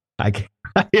on. I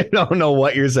don't know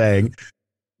what you're saying.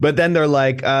 But then they're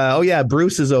like, oh, yeah,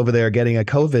 Bruce is over there getting a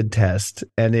COVID test.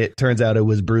 And it turns out it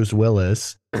was Bruce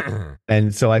Willis.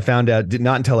 And so I found out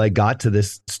not until I got to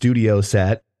this studio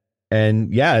set.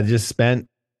 And I just spent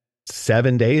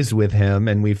 7 days with him,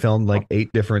 and we filmed like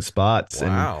 8 different spots.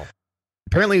 Wow. And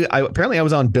apparently I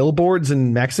was on billboards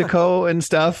in Mexico and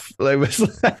stuff. It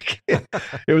was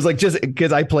like just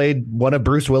because I played one of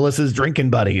Bruce Willis's drinking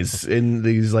buddies in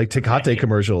these like Tecate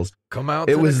commercials. Come out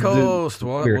to the coast.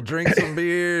 We'll drink some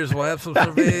beers. We'll have some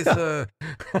cerveza.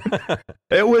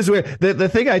 It was weird. The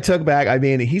thing I took back, I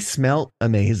mean, he smelled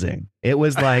amazing. It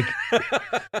was like,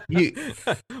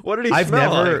 what did he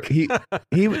smell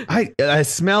like? I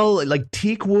smell like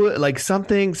teak wood, like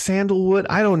something, sandalwood.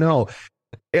 I don't know.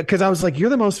 Because I was like, you're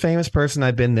the most famous person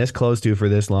I've been this close to for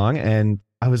this long. And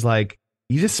I was like,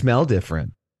 you just smell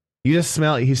different. You just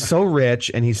smell, he's so rich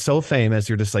and he's so famous.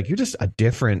 You're just like, you're on a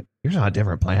different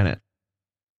planet.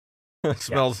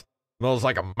 Smells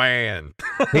like a man.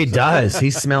 He does.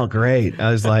 He smelled great.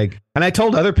 I was like, and I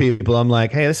told other people, I'm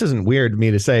like, hey, this isn't weird for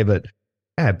me to say, but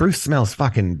Bruce smells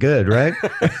fucking good, right?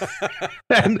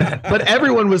 But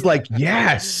everyone was like,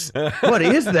 yes. What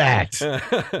is that?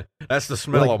 That's the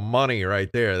smell of money right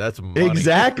there. That's money.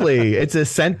 Exactly. It's a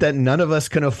scent that none of us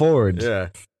can afford. Yeah.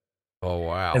 Oh,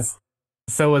 wow.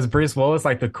 So was Bruce Willis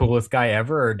like the coolest guy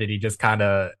ever, or did he just kind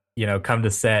of, come to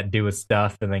set, do his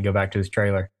stuff, and then go back to his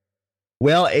trailer?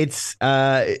 Well, it's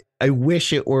I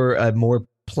wish it were a more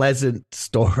pleasant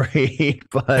story,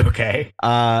 but okay.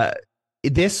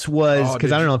 This was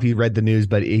because I don't know if you read the news,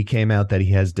 but it came out that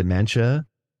he has dementia.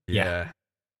 Yeah.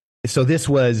 So this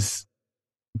was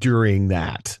during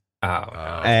that.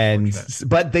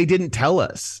 But they didn't tell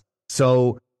us.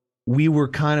 So we were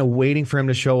kind of waiting for him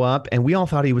to show up, and we all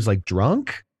thought he was like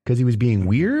drunk because he was being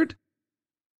weird.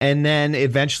 And then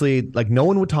eventually, like, no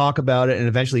one would talk about it. And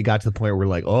eventually it got to the point where we're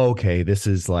like, oh, okay, this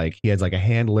is like, he has like a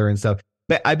handler and stuff.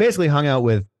 But I basically hung out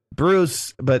with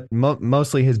Bruce, but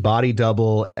mostly his body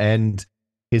double and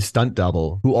his stunt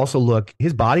double, who also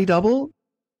his body double.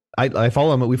 I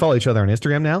follow him. We follow each other on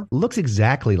Instagram now. Looks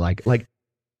exactly like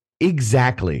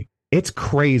exactly. It's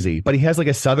crazy, but he has like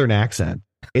a Southern accent.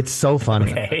 It's so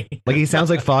funny. Okay. Like he sounds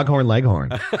like Foghorn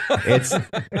Leghorn. It's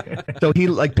so he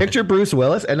like picture Bruce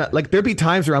Willis, and like there'd be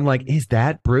times where I'm like, is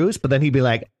that Bruce? But then he'd be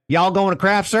like, y'all going to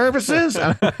craft services?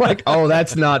 And I'm like, oh,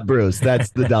 that's not Bruce. That's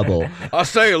the double. I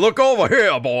say, look over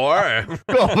here, boy.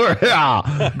 Over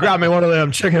here. Grab me one of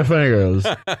them chicken fingers.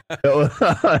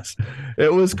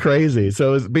 It was crazy. So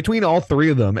it was between all three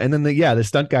of them. And then the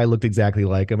stunt guy looked exactly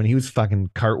like him. And he was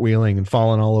fucking cartwheeling and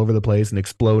falling all over the place and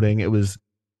exploding. It was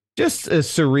just a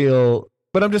surreal.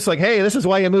 But I'm just like, hey, this is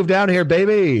why you moved down here,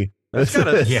 baby. It's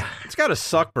gotta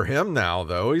suck for him now,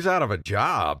 though. He's out of a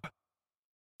job.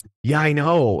 Yeah, I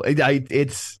know. I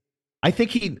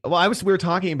think we were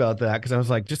talking about that because I was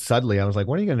like, just suddenly, I was like,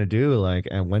 what are you going to do? Like,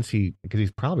 and because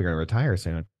he's probably going to retire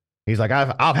soon. He's like,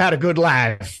 I've had a good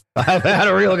life. I've had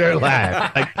a real good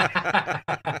life.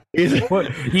 Like,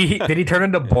 did he turn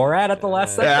into Borat at the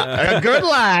last second? Yeah, a good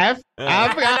life.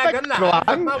 I've had a good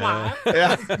life.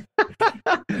 Yeah.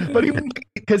 But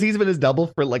because he's been his double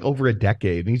for like over a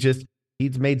decade, and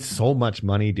he's made so much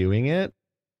money doing it.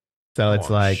 So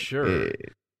it's like, sure.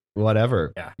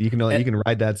 Whatever. Yeah. You can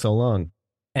ride that so long.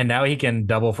 And now he can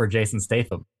double for Jason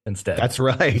Statham instead. That's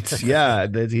right. Yeah,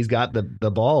 he's got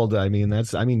the bald. I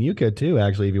mean, you could too,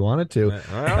 actually, if you wanted to. Well,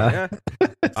 yeah.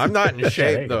 I'm not in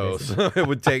shape though, so it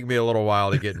would take me a little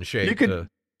while to get in shape. You could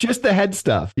just the head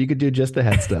stuff. You could do just the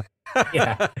head stuff.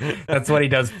 Yeah, that's what he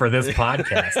does for this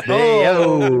podcast.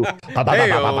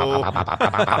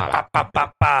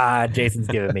 Jason's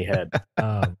giving me head.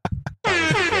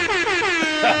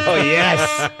 Oh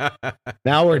yes!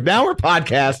 Now we're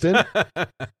podcasting.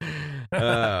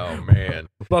 Oh man!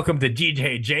 Welcome to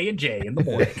GJJ and J in the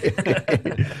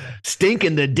morning.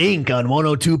 Stinking the dink on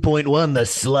 102.1 The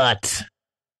Slut.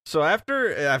 So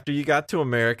after you got to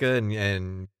America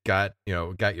and got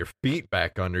your feet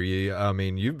back under you, I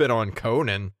mean, you've been on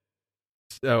Conan.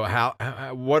 So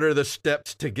what are the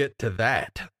steps to get to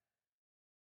that?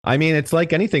 I mean, it's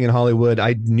like anything in Hollywood.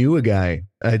 I knew a guy.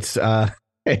 That's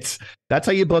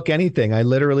how you book anything. I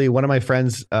literally, one of my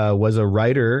friends was a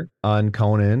writer on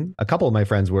Conan. A couple of my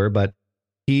friends were, but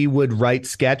he would write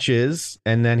sketches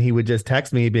and then he would just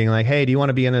text me being like, hey, do you want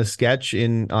to be in a sketch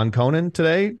on Conan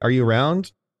today? Are you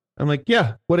around? I'm like,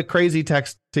 yeah, what a crazy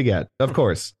text to get. Of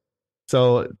course.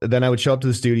 So then I would show up to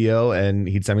the studio and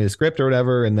he'd send me the script or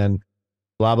whatever. And then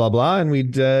blah, blah, blah. And we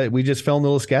just filmed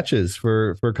little sketches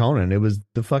for Conan. It was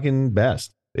the fucking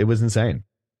best. It was insane.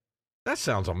 That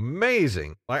sounds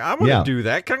amazing. Like, I want to do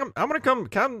that. I'm going to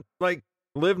come like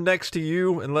live next to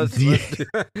you and let's do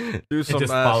some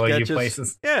just follow sketches. You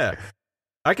places. Yeah.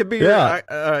 I could be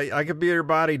I could be your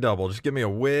body double. Just give me a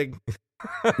wig.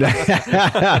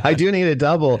 I do need a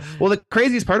double. Well, the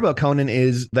craziest part about Conan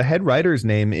is the head writer's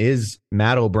name is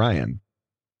Matt O'Brien.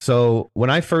 So when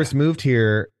I first moved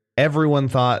here, everyone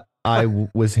thought I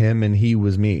was him and he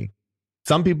was me.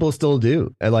 Some people still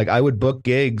do. Like, I would book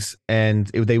gigs and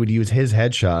they would use his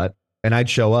headshot and I'd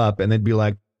show up and they'd be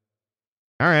like,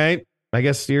 all right, I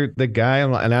guess you're the guy.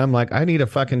 And I'm like, I need a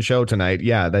fucking show tonight.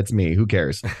 Yeah, that's me. Who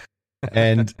cares?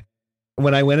 And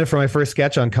when I went in for my first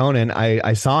sketch on Conan,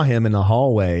 I saw him in the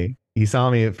hallway. He saw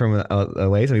me from a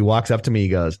ways and he walks up to me. He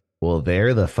goes, well,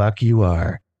 there the fuck you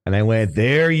are. And I went,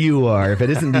 there you are. If it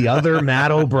isn't the other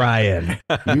Matt O'Brien,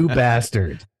 you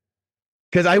bastard.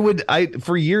 Because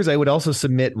for years, I would also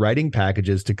submit writing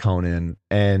packages to Conan.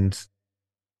 And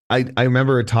I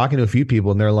remember talking to a few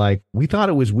people and they're like, we thought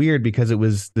it was weird because it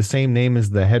was the same name as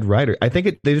the head writer. I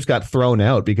think they just got thrown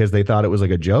out because they thought it was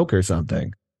like a joke or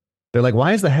something. They're like,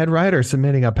 why is the head writer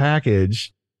submitting a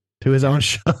package to his own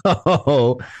show?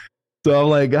 So I'm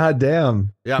like, God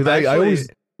damn. Yeah, I always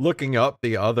looking up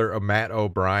the other Matt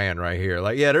O'Brien right here.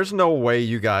 Like, yeah, there's no way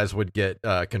you guys would get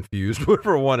confused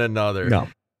for one another. No.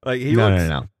 Like he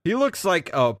looks like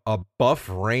a buff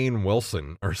Rainn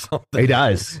Wilson or something. He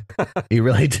does. He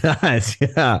really does.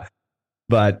 Yeah.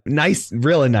 But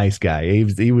really nice guy.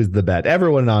 He was the best.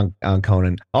 Everyone on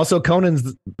Conan. Also,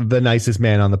 Conan's the nicest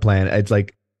man on the planet. It's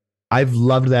like, I've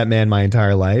loved that man my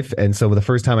entire life. And so the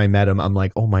first time I met him, I'm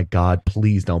like, oh my God,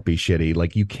 please don't be shitty.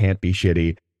 Like, you can't be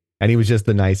shitty. And he was just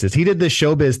the nicest. He did this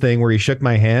showbiz thing where he shook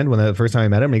my hand when the first time I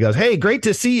met him. And he goes, hey, great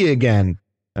to see you again.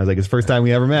 I was like, it's the first time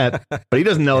we ever met, but he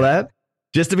doesn't know that.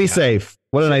 Just to be safe.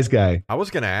 What a nice guy. I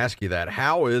was going to ask you that.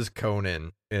 How is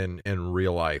Conan in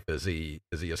real life? Is he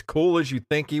as cool as you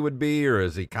think he would be, or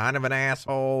is he kind of an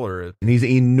asshole? Or and he's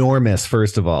enormous.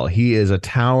 First of all, he is a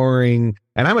towering,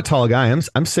 and I'm a tall guy. I'm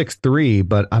 6'3",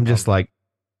 but I'm just like,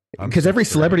 because every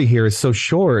celebrity here is so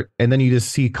short, and then you just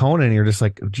see Conan, and you're just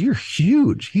like, you're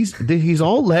huge. He's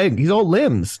all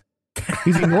limbs.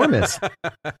 He's enormous.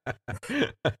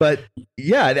 But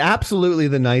yeah, absolutely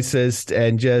the nicest.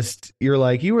 And just, you're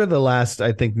like, you were the last,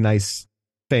 I think, nice,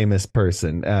 famous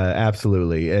person.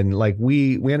 Absolutely. And like,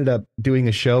 we ended up doing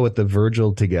a show with the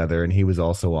Virgil together and he was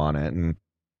also on it. And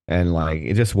And like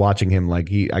just watching him,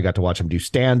 like I got to watch him do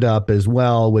stand up as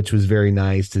well, which was very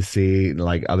nice to see.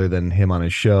 Like other than him on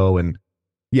his show, and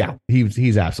yeah,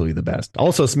 he's absolutely the best.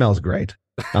 Also smells great.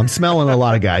 I'm smelling a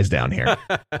lot of guys down here.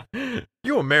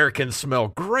 You Americans smell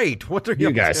great. What are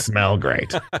you guys smell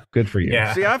great? Good for you.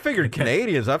 Yeah. See, I figured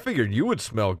Canadians. I figured you would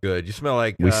smell good. You smell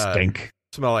like we stink.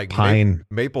 Smell like pine,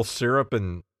 maple syrup,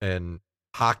 and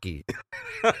hockey.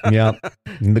 Yep.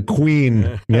 The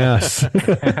Queen. Yes.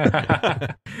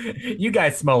 You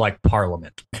guys smell like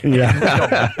Parliament.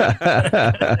 Yeah.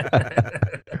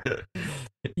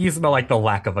 You smell like the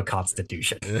lack of a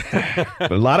constitution. A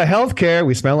lot of healthcare.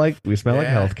 We smell like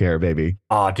healthcare, baby.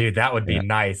 Oh, dude, that would be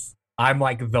nice. I'm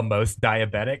like the most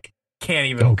diabetic. Can't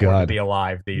even afford to be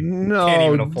alive, dude. No,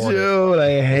 can't even afford dude,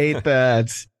 I hate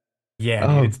that. Yeah,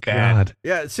 dude, it's bad.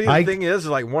 Yeah, see, the thing is,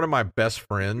 like, one of my best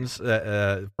friends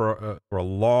for a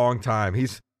long time,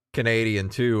 he's Canadian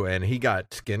too, and he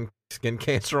got skin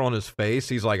cancer on his face.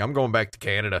 He's like, I'm going back to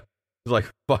Canada. He's like,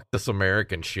 fuck this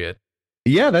American shit.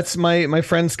 Yeah, that's my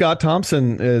friend Scott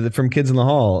Thompson from Kids in the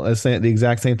Hall. The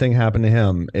exact same thing happened to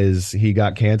him. Is he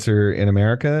got cancer in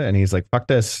America, and he's like, fuck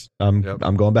this. I'm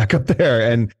going back up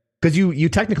there, and because you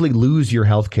technically lose your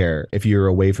health care if you're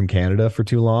away from Canada for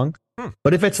too long.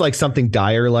 But if it's like something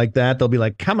dire like that, they'll be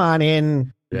like, come on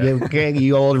in,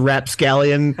 you old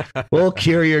rapscallion. We'll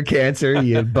cure your cancer,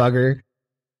 you bugger.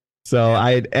 So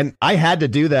I had to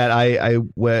do that. I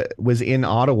was in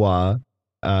Ottawa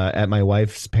at my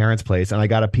wife's parents' place, and I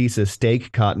got a piece of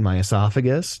steak caught in my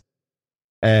esophagus,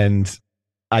 and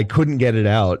I couldn't get it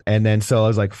out. And then so I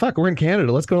was like, fuck, we're in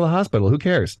Canada. Let's go to the hospital. Who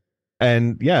cares?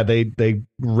 And yeah, they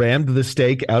rammed the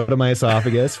steak out of my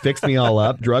esophagus, fixed me all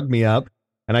up, drugged me up.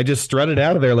 And I just strutted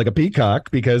out of there like a peacock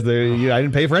because I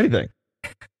didn't pay for anything.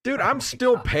 Dude, I'm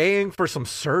still paying for some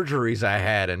surgeries I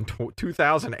had in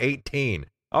 2018.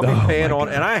 I'll be paying on,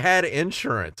 and I had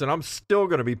insurance, and I'm still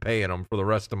going to be paying them for the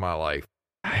rest of my life.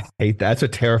 I hate that. That's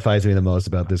what terrifies me the most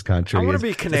about this country. I want to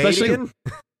be Canadian.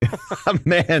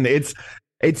 Man,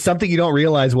 it's something you don't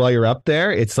realize while you're up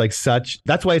there. It's like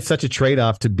that's why it's such a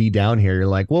trade-off to be down here. You're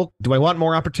like, well, do I want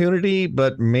more opportunity,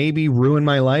 but maybe ruin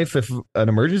my life if an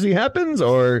emergency happens?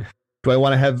 Or do I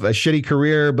want to have a shitty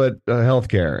career, but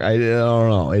healthcare? I don't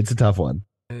know. It's a tough one.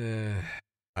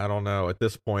 I don't know. At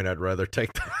this point, I'd rather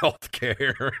take the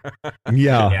healthcare.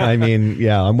 Yeah. I mean,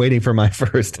 I'm waiting for my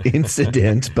first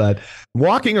incident, but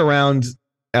walking around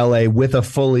LA with a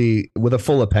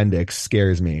full appendix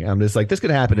scares me. I'm just like, this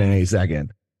could happen in any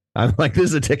second. I'm like, this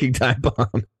is a ticking time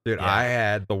bomb. Dude, I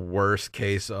had the worst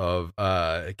case of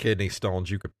kidney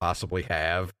stones you could possibly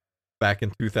have back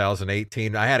in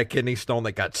 2018. I had a kidney stone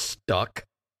that got stuck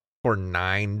for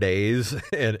 9 days.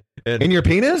 And in your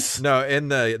penis? No, in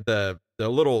the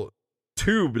little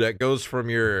tube that goes from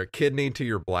your kidney to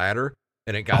your bladder,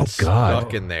 and it got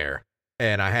stuck in there.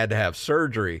 And I had to have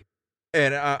surgery.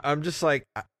 And I'm just like,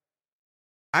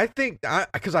 I think,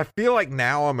 because I feel like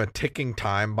now I'm a ticking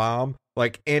time bomb.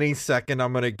 Like any second,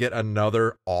 I'm going to get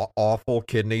another awful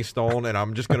kidney stone, and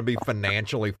I'm just going to be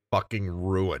financially fucking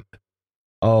ruined.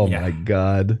 Oh, my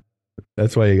God.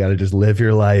 That's why you got to just live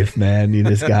your life, man. You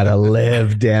just got to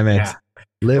live, damn it. Yeah.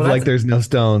 Live like there's no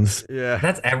stones. Yeah.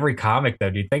 That's every comic, though,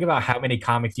 dude. Think about how many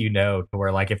comics you know to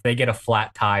where, like, if they get a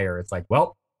flat tire, it's like,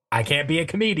 well, I can't be a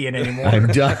comedian anymore. I'm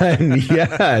done.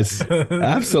 Yes,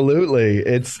 absolutely.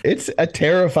 It's a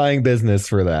terrifying business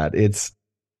for that. It's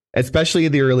especially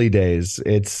in the early days.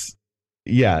 It's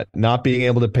not being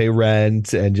able to pay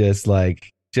rent and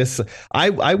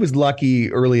I was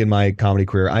lucky early in my comedy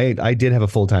career. I did have a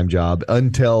full-time job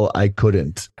until I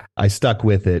couldn't. I stuck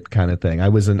with it, kind of thing. I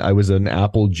was an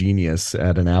Apple genius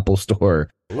at an Apple store.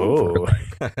 for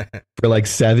like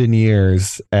 7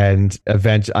 years, and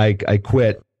eventually I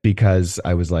quit. Because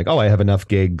I was like, I have enough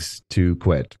gigs to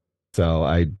quit. So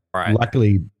I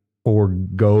luckily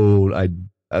I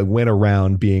went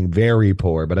around being very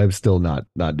poor, but I'm still not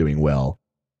doing well.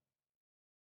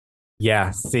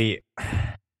 Yeah, see,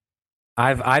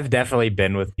 I've definitely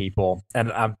been with people,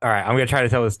 and I'm gonna try to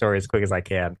tell the story as quick as I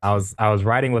can. I was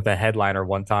riding with a headliner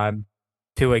one time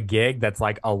to a gig that's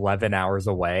like 11 hours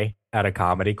away at a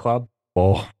comedy club.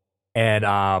 Oh,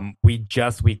 and we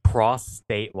crossed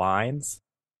state lines.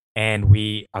 And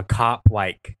a cop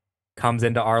like comes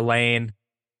into our lane,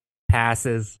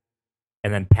 passes,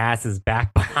 and then passes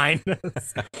back behind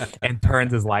us and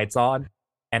turns his lights on.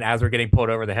 And as we're getting pulled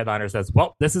over, the headliner says,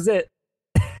 well, this is it.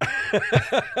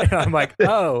 And I'm like,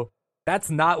 oh, that's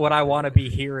not what I want to be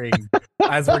hearing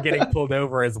as we're getting pulled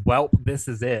over as well. This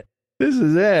is it. This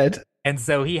is it. And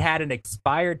so he had an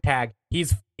expired tag.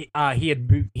 He's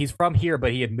from here,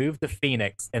 but he had moved to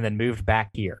Phoenix and then moved back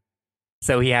here.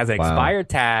 So he has an expired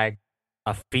tag,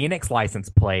 a Phoenix license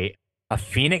plate, a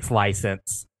Phoenix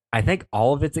license. I think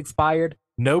all of it's expired,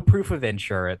 no proof of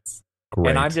insurance. Great.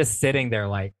 And I'm just sitting there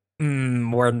like,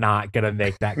 we're not gonna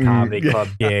make that comedy club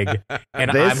gig.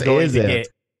 And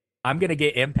I'm gonna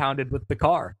get impounded with the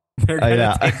car. They're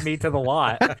gonna take me to the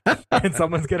lot, and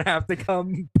someone's gonna have to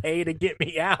come pay to get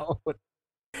me out.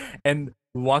 And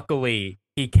luckily,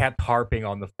 he kept harping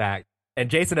on the fact, and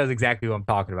Jason knows exactly who I'm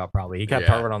talking about. Probably he kept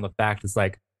harping on the fact. It's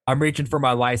like, I'm reaching for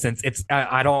my license.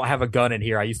 I don't have a gun in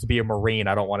here. I used to be a Marine.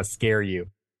 I don't want to scare you.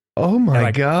 Oh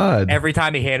my God! Every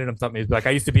time he handed him something, he was like,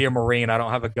 I used to be a Marine. I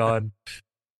don't have a gun.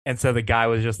 And so the guy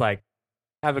was just like,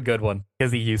 have a good one,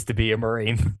 because he used to be a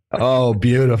Marine. Oh,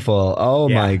 beautiful. Oh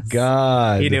my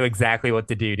God. He knew exactly what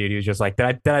to do, dude. He was just like,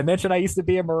 did I mention I used to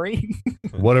be a Marine?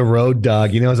 What a road dog.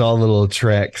 He knows all the little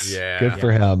tricks. Yeah. Good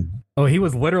for him. Oh, he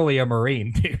was literally a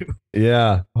Marine, dude.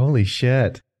 Yeah. Holy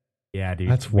shit. Yeah,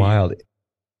 dude. That's wild.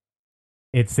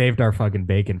 It saved our fucking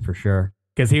bacon for sure.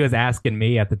 Because he was asking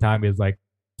me at the time, he was like,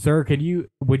 sir,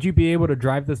 would you be able to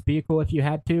drive this vehicle if you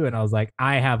had to? And I was like,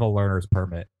 I have a learner's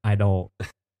permit. I'm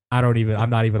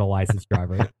not even a licensed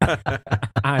driver.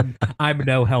 I'm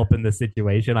no help in this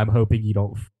situation. I'm hoping you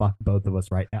don't fuck both of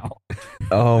us right now.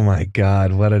 Oh my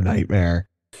God, what a nightmare.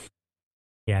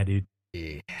 Yeah, dude.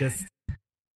 Just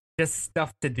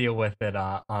stuff to deal with in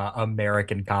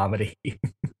American comedy.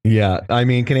 Yeah, I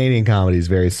mean, Canadian comedy is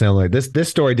very similar. This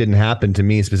story didn't happen to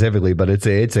me specifically, but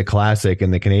it's a classic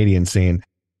in the Canadian scene.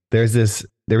 There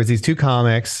was these two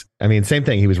comics. I mean, same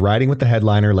thing. He was riding with the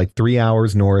headliner like 3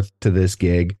 hours north to this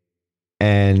gig,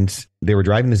 and they were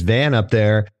driving this van up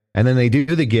there, and then they do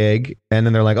the gig, and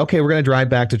then they're like, okay, we're going to drive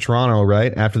back to Toronto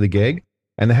right after the gig.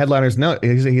 And the headliner's no,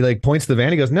 he like points to the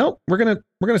van. He goes, no, we're going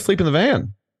to sleep in the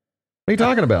van. What are you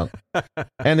talking about?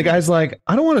 And the guy's like,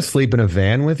 I don't want to sleep in a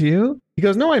van with you. He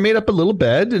goes, no, I made up a little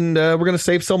bed, and we're going to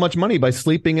save so much money by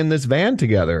sleeping in this van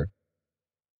together.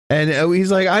 And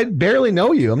he's like, I barely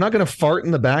know you. I'm not going to fart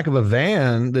in the back of a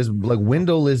van, this like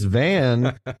windowless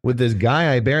van with this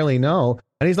guy I barely know.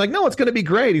 And he's like, no, it's going to be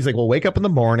great. He's like, well, wake up in the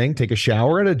morning, take a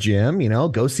shower at a gym,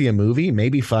 go see a movie,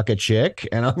 maybe fuck a chick.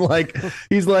 And I'm like,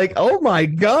 he's like, oh my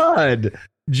God,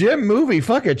 gym, movie,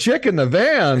 fuck a chick in the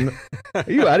van. Are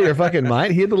you out of your fucking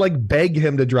mind? He had to like beg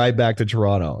him to drive back to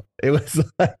Toronto. It was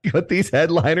like what these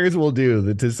headliners will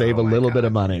do to save a little bit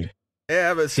of money.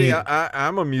 Yeah, but see,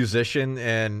 I'm a musician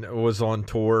and was on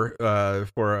tour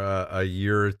for a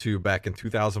year or two back in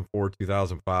 2004,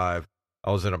 2005.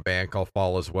 I was in a band called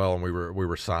Fall as Well, and we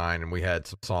were signed, and we had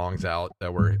some songs out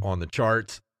that were on the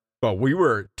charts. But we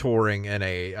were touring in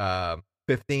a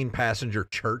 15-passenger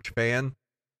church van,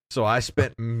 so I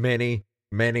spent many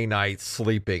nights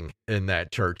sleeping in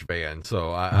that church van.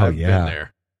 So I've been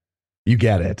there. You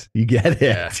get it.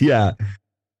 Yeah.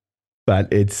 But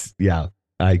it's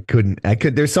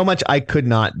there's so much I could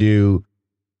not do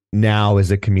now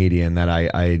as a comedian that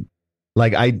I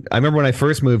remember when I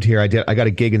first moved here, I got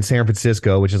a gig in San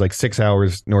Francisco, which is like 6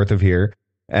 hours north of here.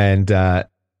 And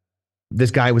this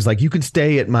guy was like, you can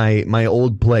stay at my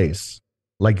old place,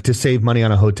 like to save money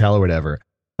on a hotel or whatever.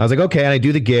 I was like, okay. And I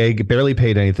do the gig, barely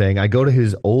paid anything. I go to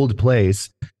his old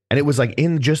place, and it was like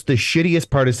in just the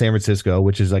shittiest part of San Francisco,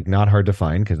 which is like not hard to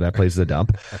find because that place is a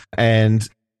dump. And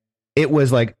it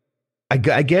was like, I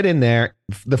get in there.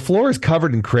 The floor is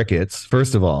covered in crickets,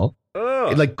 first of all.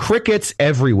 Like crickets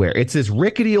everywhere. It's this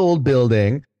rickety old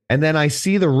building. And then I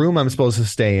see the room I'm supposed to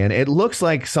stay in. It looks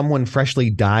like someone freshly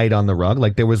died on the rug.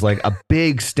 Like there was like a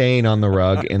big stain on the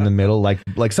rug in the middle.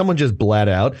 Like someone just bled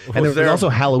out. And there was also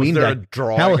Halloween. Was there a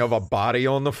drawing of a body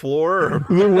on the floor?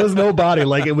 There was no body.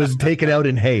 Like it was taken out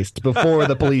in haste before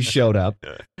the police showed up.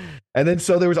 And then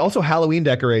so there was also Halloween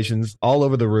decorations all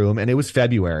over the room. And it was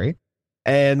February.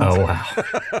 And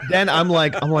then I'm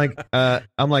like, oh, I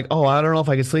don't know if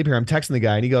I can sleep here. I'm texting the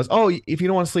guy, and he goes, oh, if you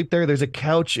don't want to sleep there's a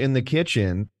couch in the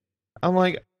kitchen. I'm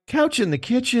like, couch in the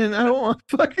kitchen? I don't want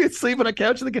to fucking sleep on a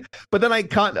couch in the kitchen. But then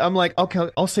I'm like, okay,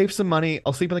 I'll save some money.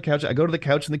 I'll sleep on the couch. I go to the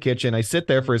couch in the kitchen. I sit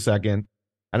there for a second,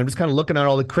 and I'm just kind of looking at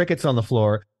all the crickets on the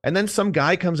floor. And then some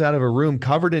guy comes out of a room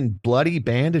covered in bloody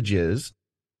bandages,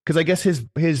 because I guess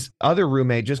his other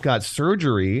roommate just got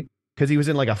surgery because he was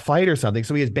in like a fight or something.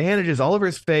 So he has bandages all over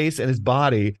his face and his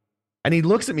body. And he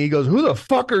looks at me, he goes, who the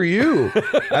fuck are you?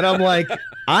 And I'm like,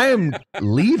 I am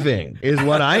leaving is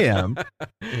what I am.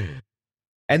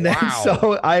 And then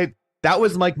that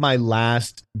was like my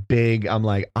last big, I'm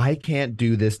like, I can't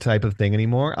do this type of thing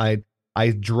anymore. I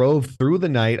drove through the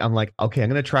night. I'm like, okay, I'm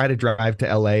going to try to drive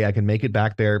to LA. I can make it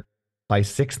back there by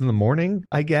 6 a.m,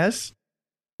 I guess,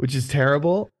 which is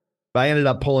terrible. I ended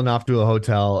up pulling off to a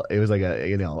hotel. It was like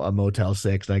a Motel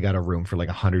 6, and I got a room for like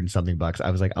 100 and something bucks.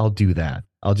 I was like, I'll do that.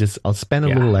 I'll spend a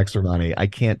little extra money. I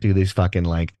can't do this fucking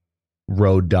like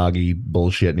road doggy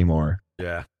bullshit anymore.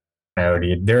 Yeah. No,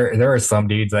 dude. There are some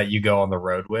dudes that you go on the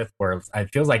road with where it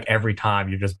feels like every time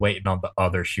you're just waiting on the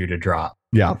other shoe to drop.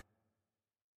 Yeah.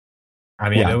 I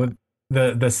mean, it was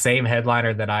the same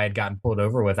headliner that I had gotten pulled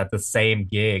over with at the same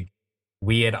gig.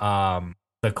 We had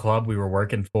the club we were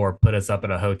working for put us up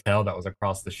in a hotel that was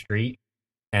across the street,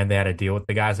 and they had a deal with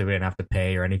the guys so we didn't have to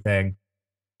pay or anything.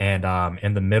 And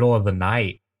in the middle of the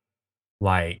night,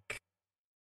 like,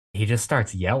 he just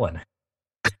starts yelling.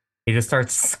 He just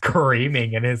starts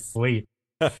screaming in his sleep.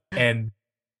 and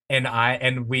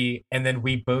then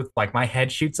we both, like, my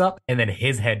head shoots up and then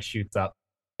his head shoots up,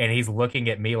 and he's looking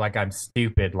at me like I'm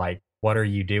stupid, like, what are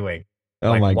you doing?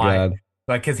 Oh, like, my why? God.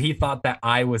 Like, because he thought that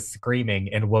I was screaming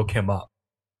and woke him up.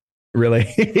 Really?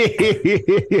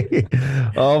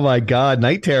 Oh my God.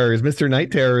 Night terrors. Mr.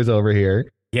 Night Terrors over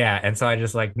here. Yeah. And so I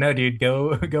just like, no, dude,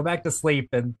 go back to sleep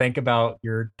and think about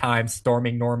your time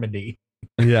storming Normandy.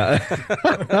 Yeah.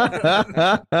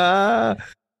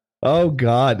 Oh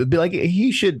God. Like,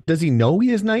 does he know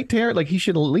he is night terror? Like, he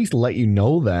should at least let you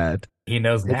know that. He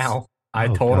knows now. I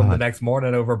told him the next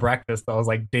morning over breakfast. I was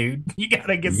like, dude, you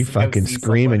gotta get. You fucking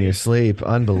scream in your sleep.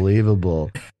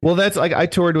 Unbelievable. Well, that's like, I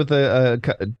toured with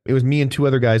it was me and two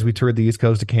other guys. We toured the East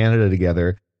Coast of Canada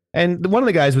together, and one of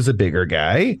the guys was a bigger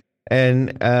guy,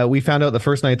 and we found out the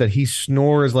first night that he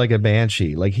snores like a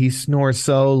banshee. Like, he snores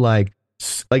so like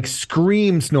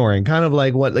scream snoring, kind of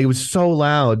like what, like, it was so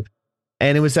loud,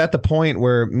 and it was at the point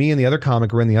where me and the other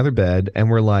comic were in the other bed, and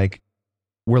we're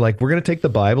going to take the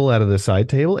Bible out of the side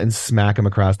table and smack him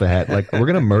across the head. Like, we're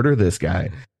going to murder this guy.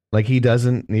 Like, he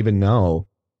doesn't even know.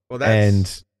 Well,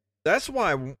 that's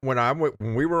why when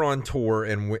we were on tour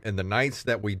and the nights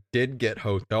that we did get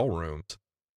hotel rooms,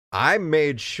 I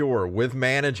made sure with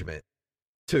management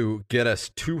to get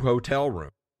us 2 hotel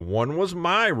rooms. One was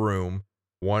my room.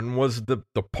 One was the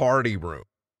party room.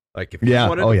 Like, if you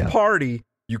wanted to party,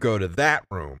 you go to that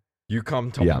room. You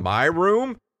come to my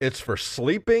room. It's for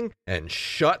sleeping and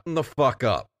shutting the fuck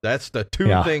up. That's the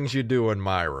 2 things you do in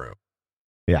my room.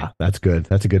 Yeah, that's good.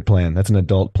 That's a good plan. That's an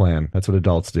adult plan. That's what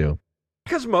adults do.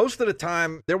 Because most of the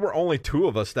time, there were only 2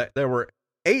 of us. There were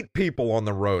 8 people on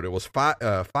the road. It was 5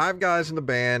 guys in the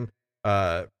band,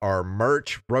 our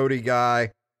merch roadie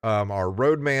guy, our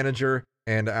road manager,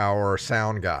 and our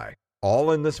sound guy,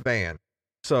 all in this van.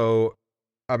 So,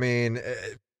 I mean,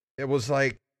 it was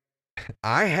like,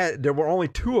 there were only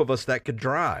 2 of us that could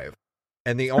drive,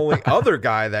 and the only other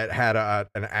guy that had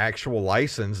an actual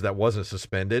license that wasn't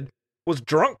suspended was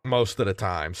drunk most of the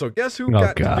time. So guess who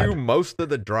got to do most of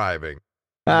the driving?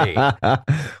 Me.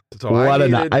 So I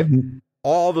needed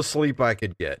all the sleep I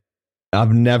could get.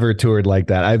 I've never toured like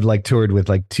that. I've like toured with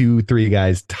like 2-3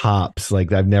 guys tops.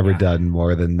 Like, I've never done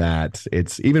more than that.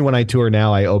 It's even when I tour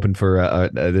now, I open for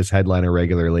this headliner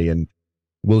regularly, and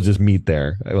we'll just meet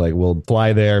there. Like, we'll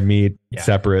fly there, meet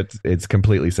separate. It's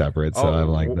completely separate. So I'm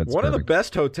like, that's one perfect. of the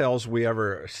best hotels we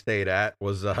ever stayed at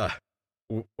was I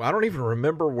don't even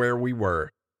remember where we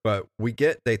were, but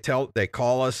they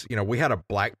call us. You know, we had a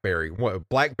BlackBerry.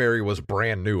 BlackBerry was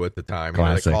brand new at the time.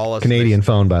 Classic. You know, they call us Canadian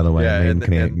phone, by the way,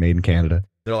 made in Canada.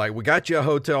 They're like, we got you a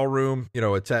hotel room. You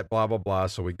know, it's at blah blah blah.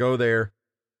 So we go there,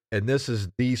 and this is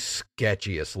the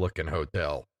sketchiest looking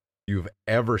hotel you've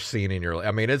ever seen in your life.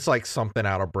 I mean, it's like something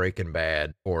out of Breaking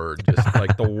Bad, or just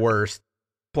like the worst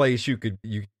place you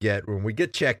get. When we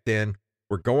get checked in,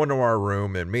 we're going to our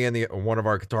room, and me and one of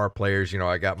our guitar players, you know,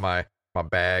 I got my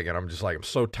bag, and I'm just like, I'm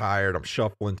so tired. I'm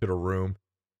shuffling to the room.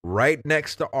 Right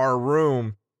next to our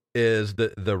room is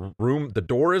the room. The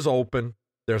door is open.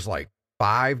 There's like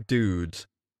 5 dudes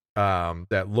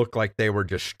that look like they were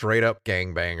just straight up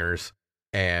gangbangers.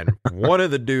 And one of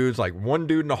the dudes, like one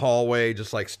dude in the hallway,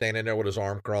 just like standing there with his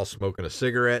arm crossed, smoking a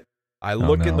cigarette. I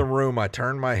look in the room, I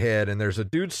turn my head, and there's a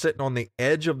dude sitting on the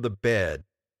edge of the bed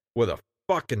with a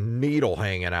fucking needle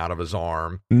hanging out of his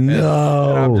arm. No.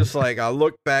 And I'm just like, I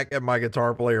look back at my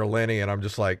guitar player, Lenny, and I'm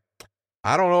just like,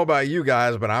 I don't know about you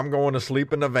guys, but I'm going to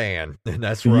sleep in the van. And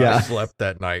that's where I slept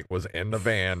that night, was in the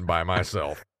van by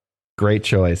myself. Great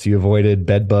choice. You avoided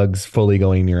bed bugs fully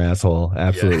going in your asshole.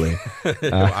 Absolutely.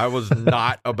 Yeah. I was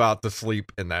not about to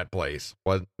sleep in that place.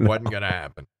 Wasn't going to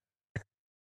happen.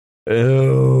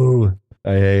 Oh,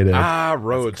 I hate it.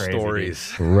 Road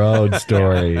stories. Road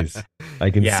stories. I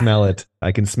can smell it.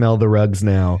 I can smell the rugs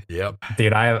now. Yep.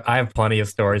 Dude, I have plenty of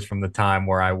stories from the time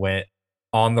where I went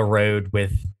on the road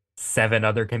with 7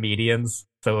 other comedians.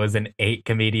 So it was an 8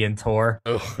 comedian tour.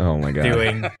 Oh my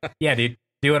God. Dude.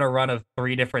 doing a run of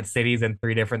 3 different cities in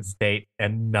 3 different states,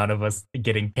 and none of us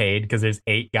getting paid because there's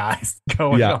 8 guys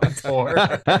going on tour.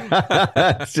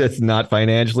 It's just not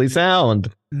financially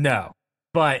sound. No.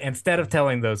 But instead of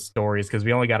telling those stories, because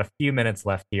we only got a few minutes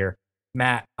left here,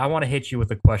 Matt, I want to hit you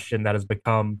with a question that has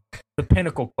become the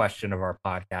pinnacle question of our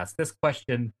podcast. This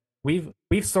question, we've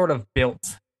sort of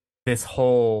built this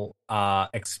whole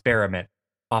experiment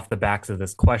off the backs of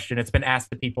this question. It's been asked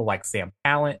to people like Sam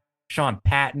Tallent, Sean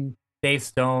Patton, Dave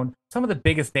Stone. Some of the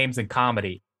biggest names in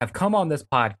comedy have come on this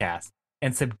podcast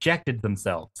and subjected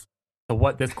themselves to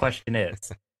what this question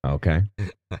is. Okay.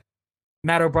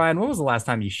 Matt O'Brien, when was the last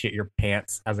time you shit your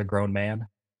pants as a grown man?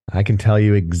 I can tell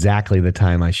you exactly the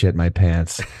time I shit my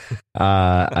pants.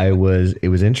 It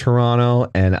was in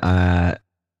Toronto, and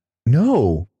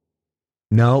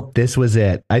no, this was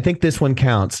it. I think this one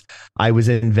counts. I was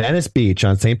in Venice Beach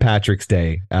on St. Patrick's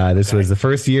Day. This was the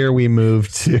first year we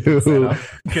moved to.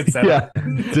 Good setup.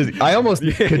 Yeah, I almost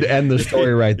could end the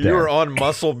story right there. You were on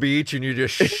Muscle Beach and you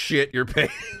just shit your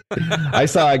pants. I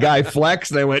saw a guy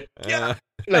flex and I went, yeah.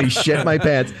 I shit my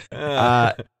pants.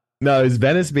 No, it was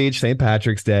Venice Beach, St.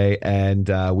 Patrick's Day, and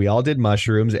we all did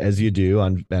mushrooms as you do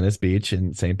on Venice Beach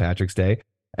and St. Patrick's Day.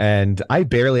 And I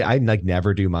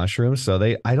never do mushrooms,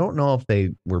 so I don't know if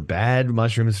they were bad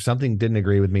mushrooms. Something didn't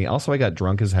agree with me. Also, I got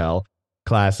drunk as hell.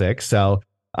 Classic. So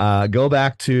go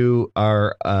back to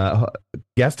our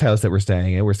guest house that we're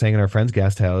staying in. We're staying in our friend's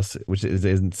guest house, which is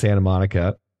in Santa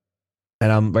Monica.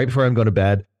 And right before I'm going to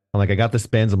bed, I'm like, I got the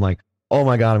spins. I'm like, oh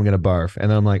my God, I'm going to barf.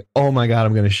 And then I'm like, oh my God,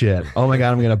 I'm going to shit. Oh my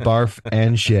God, I'm going to barf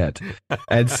and shit.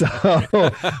 And so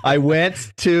I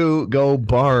went to go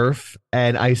barf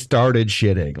and I started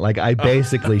shitting. Like I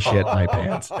basically shit my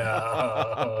pants.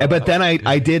 But then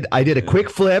I did a quick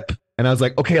flip and I was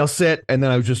like, okay, I'll sit. And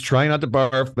then I was just trying not to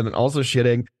barf, but then also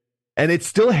shitting. And it's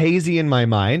still hazy in my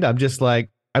mind. I'm just like,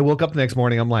 I woke up the next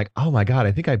morning. I'm like, oh my God,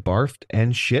 I think I barfed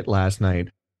and shit last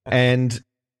night. And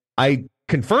I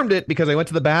confirmed it because I went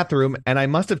to the bathroom and I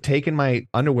must have taken my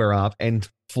underwear off and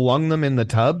flung them in the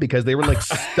tub because they were like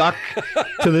stuck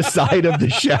to the side of the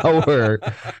shower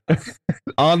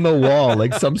on the wall,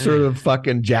 like some sort of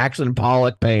fucking Jackson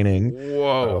Pollock painting.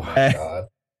 Whoa.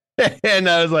 And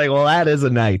I was like, well, that is a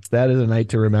night. That is a night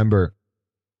to remember.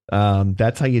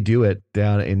 That's how you do it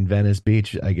down in Venice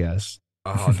Beach, I guess.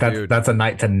 Oh, that's a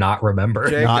night to not remember.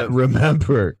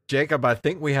 Jacob, I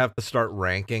think we have to start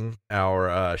ranking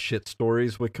our shit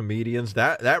stories with comedians.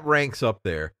 That ranks up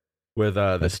there with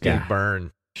the Steve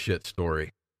Byrne shit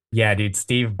story. Yeah, dude.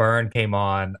 Steve Byrne came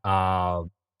on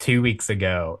 2 weeks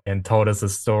ago and told us a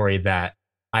story that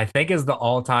I think is the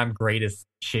all-time greatest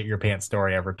shit your pants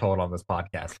story ever told on this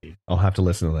podcast, dude. I'll have to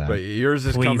listen to that. But yours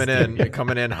is coming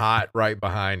in hot right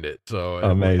behind it. So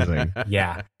amazing.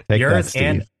 Yeah. Take yours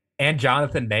that, and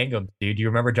Jonathan Mangum, dude. Do you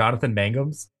remember Jonathan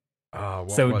Mangum's?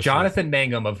 So Jonathan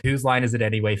Mangum of Whose Line Is It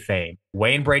Anyway fame,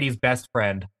 Wayne Brady's best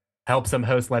friend, helps him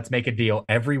host Let's Make a Deal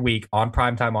every week on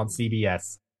primetime on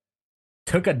CBS,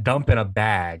 took a dump in a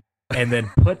bag and then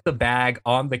put the bag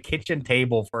on the kitchen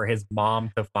table for his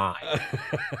mom to find.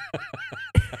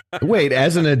 Wait,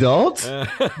 as an adult?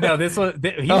 No,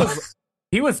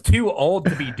 he was too old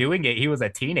to be doing it. He was a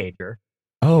teenager.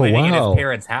 Oh, living in wow. his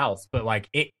parents' house, but like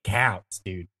it counts,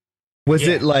 dude. Was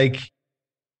it like,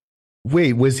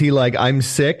 wait, was he like, I'm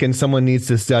sick and someone needs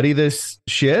to study this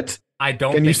shit? I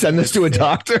don't. Can you send this to a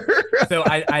doctor? So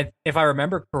I, if I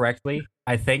remember correctly,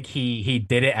 I think he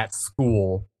did it at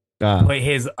school. Put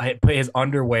his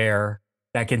underwear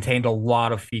that contained a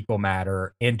lot of fecal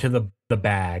matter into the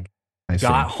bag.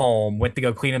 Got home, went to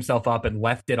go clean himself up, and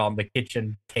left it on the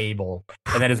kitchen table.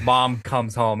 And then his mom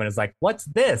comes home and is like, "What's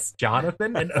this,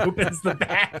 Jonathan?" And opens the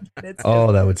bag. And it's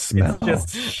that would smell.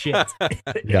 It's just shit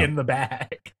in the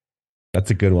bag.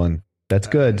 That's a good one. That's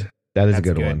good. That's a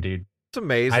good one, dude. It's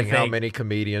amazing how many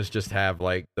comedians just have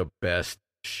like the best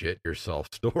shit yourself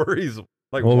stories.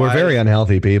 Like, well, we're very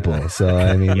unhealthy people, so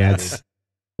I mean,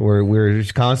 we're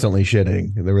constantly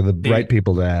shitting. They were the right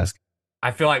people to ask. I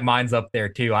feel like mine's up there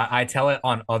too. I tell it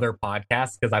on other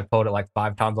podcasts because I've told it like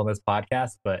 5 times on this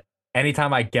podcast. But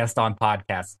anytime I guest on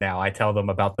podcasts now, I tell them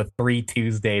about the 3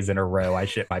 Tuesdays in a row I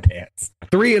shit my pants.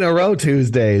 3 in a row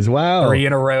Tuesdays. Wow. 3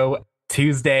 in a row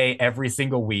Tuesday every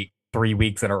single week, 3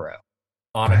 weeks in a row.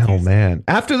 Oh man!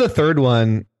 After the third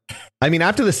one, I mean,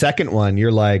 after the second one,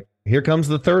 you're like, here comes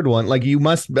the third one. Like you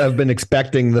must have been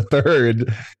expecting the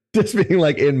third. Just being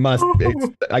like,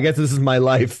 I guess this is my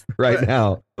life right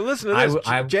now. But listen to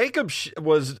this. Jacob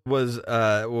was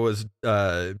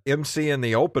emceeing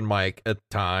the open mic at the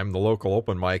time, the local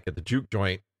open mic at the Juke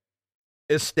Joint,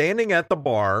 is standing at the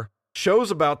bar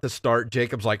show's about to start.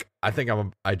 Jacob's like, I think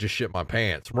I just shit my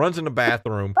pants. Runs in the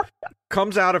bathroom,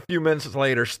 comes out a few minutes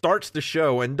later, starts the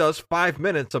show, and does 5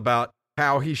 minutes about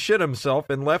how he shit himself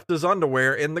and left his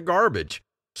underwear in the garbage.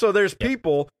 So there's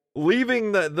people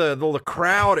leaving the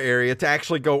crowd area to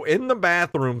actually go in the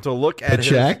bathroom to look at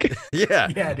check.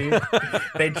 Yeah, dude.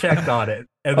 They checked on it.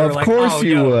 And of course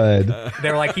you would.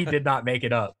 They're like, he did not make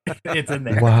it up. It's in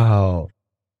there. Wow.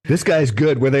 This guy's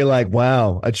good. Were they like,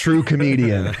 wow, a true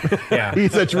comedian? Yeah.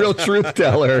 He's a real truth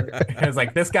teller. It was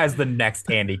like, this guy's the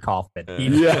next Andy Kaufman.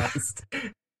 He's just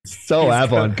so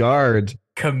avant-garde.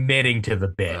 Committing to the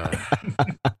bit.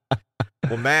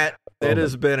 Well, Matt, it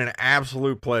has been an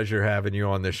absolute pleasure having you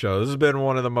on this show. This has been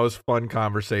one of the most fun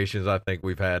conversations I think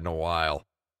we've had in a while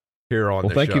here on the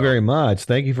show. Well, thank you very much.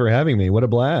 Thank you for having me. What a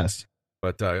blast.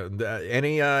 But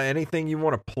anything you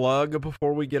want to plug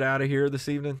before we get out of here this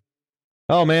evening?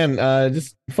 Oh, man,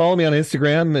 just follow me on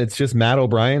Instagram. It's just Matt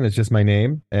O'Brien. It's just my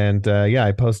name. And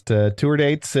I post tour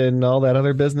dates and all that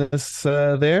other business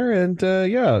there. And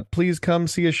please come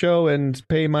see a show and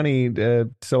pay money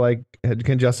so I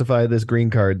can justify this green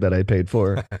card that I paid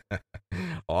for.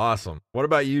 Awesome. What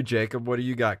about you, Jacob? What do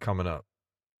you got coming up?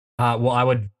 Well, I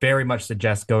would very much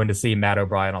suggest going to see Matt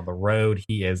O'Brien on the road.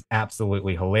 He is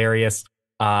absolutely hilarious.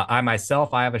 I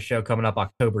have a show coming up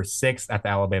October 6th at the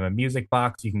Alabama Music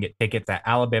Box. You can get tickets at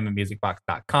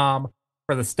alabamamusicbox.com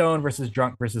for the Stone versus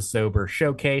Drunk versus Sober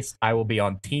showcase. I will be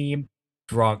on Team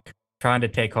Drunk, trying to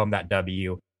take home that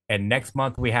W. And next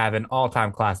month, we have an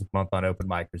all-time classic month on Open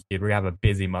Micers, dude. We have a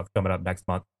busy month coming up next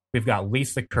month. We've got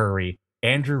Lisa Curry,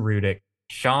 Andrew Rudick,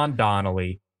 Sean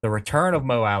Donnelly, the return of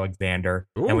Mo Alexander,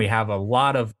 and we have a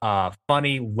lot of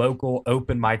funny local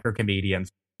open micer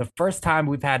comedians. The first time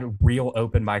we've had real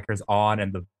open micers on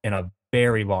in a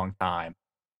very long time.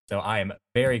 So I am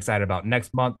very excited about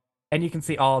next month. And you can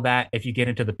see all of that if you get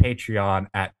into the Patreon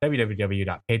at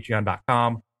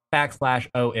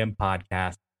www.patreon.com/OM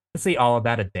podcast to see all of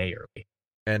that a day early.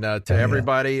 And to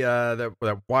everybody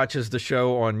that watches the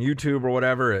show on YouTube or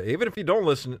whatever, even if you don't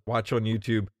watch on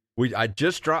YouTube, I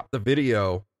just dropped the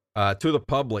video to the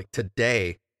public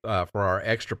today for our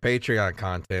extra Patreon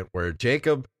content where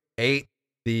Jacob ate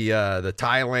the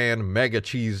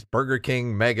Thailand Burger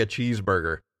King mega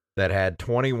cheeseburger that had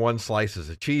 21 slices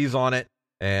of cheese on it,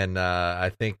 and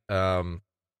I think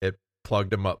it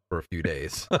plugged him up for a few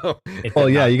days. Well,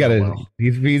 yeah, you gotta. Well.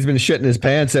 He's been shitting his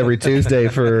pants every Tuesday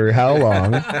for how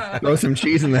long? Throw some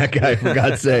cheese in that guy, for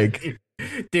God's sake,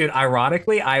 dude.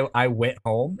 Ironically, I went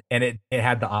home and it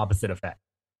had the opposite effect.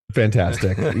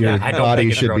 Fantastic. Your body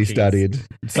should be studied.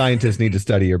 Scientists need to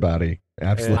study your body.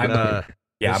 Absolutely.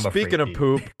 And, speaking of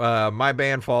poop, my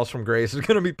band Falls from Grace is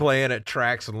going to be playing at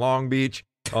Trax in Long Beach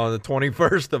on the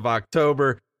 21st of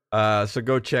October. So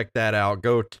go check that out.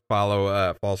 Go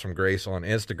follow Falls from Grace on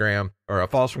Instagram, or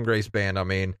Falls from Grace Band,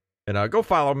 and go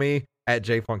follow me at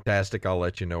JFunktastic. I'll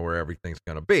let you know where everything's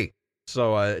going to be.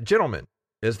 So, gentlemen,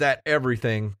 is that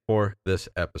everything for this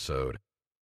episode?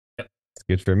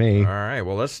 Good for me. All right.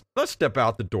 Well, let's step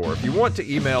out the door. If you want to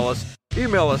email us at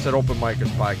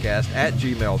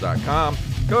openmicerspodcast@gmail.com.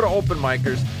 Go to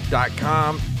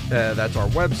openmicers.com. That's our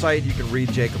website. You can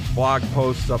read Jacob's blog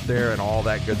posts up there and all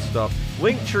that good stuff.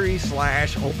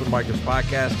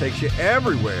 Linktree/openmicerspodcast takes you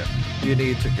everywhere you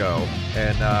need to go.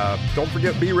 And don't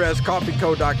forget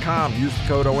BResCoffeeCo.com. Use the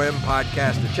code OM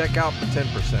podcast to check out for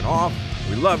 10% off.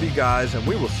 We love you guys, and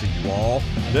we will see you all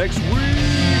next week.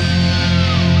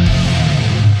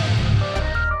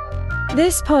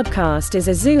 This podcast is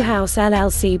a Zoo House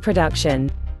LLC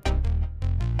production.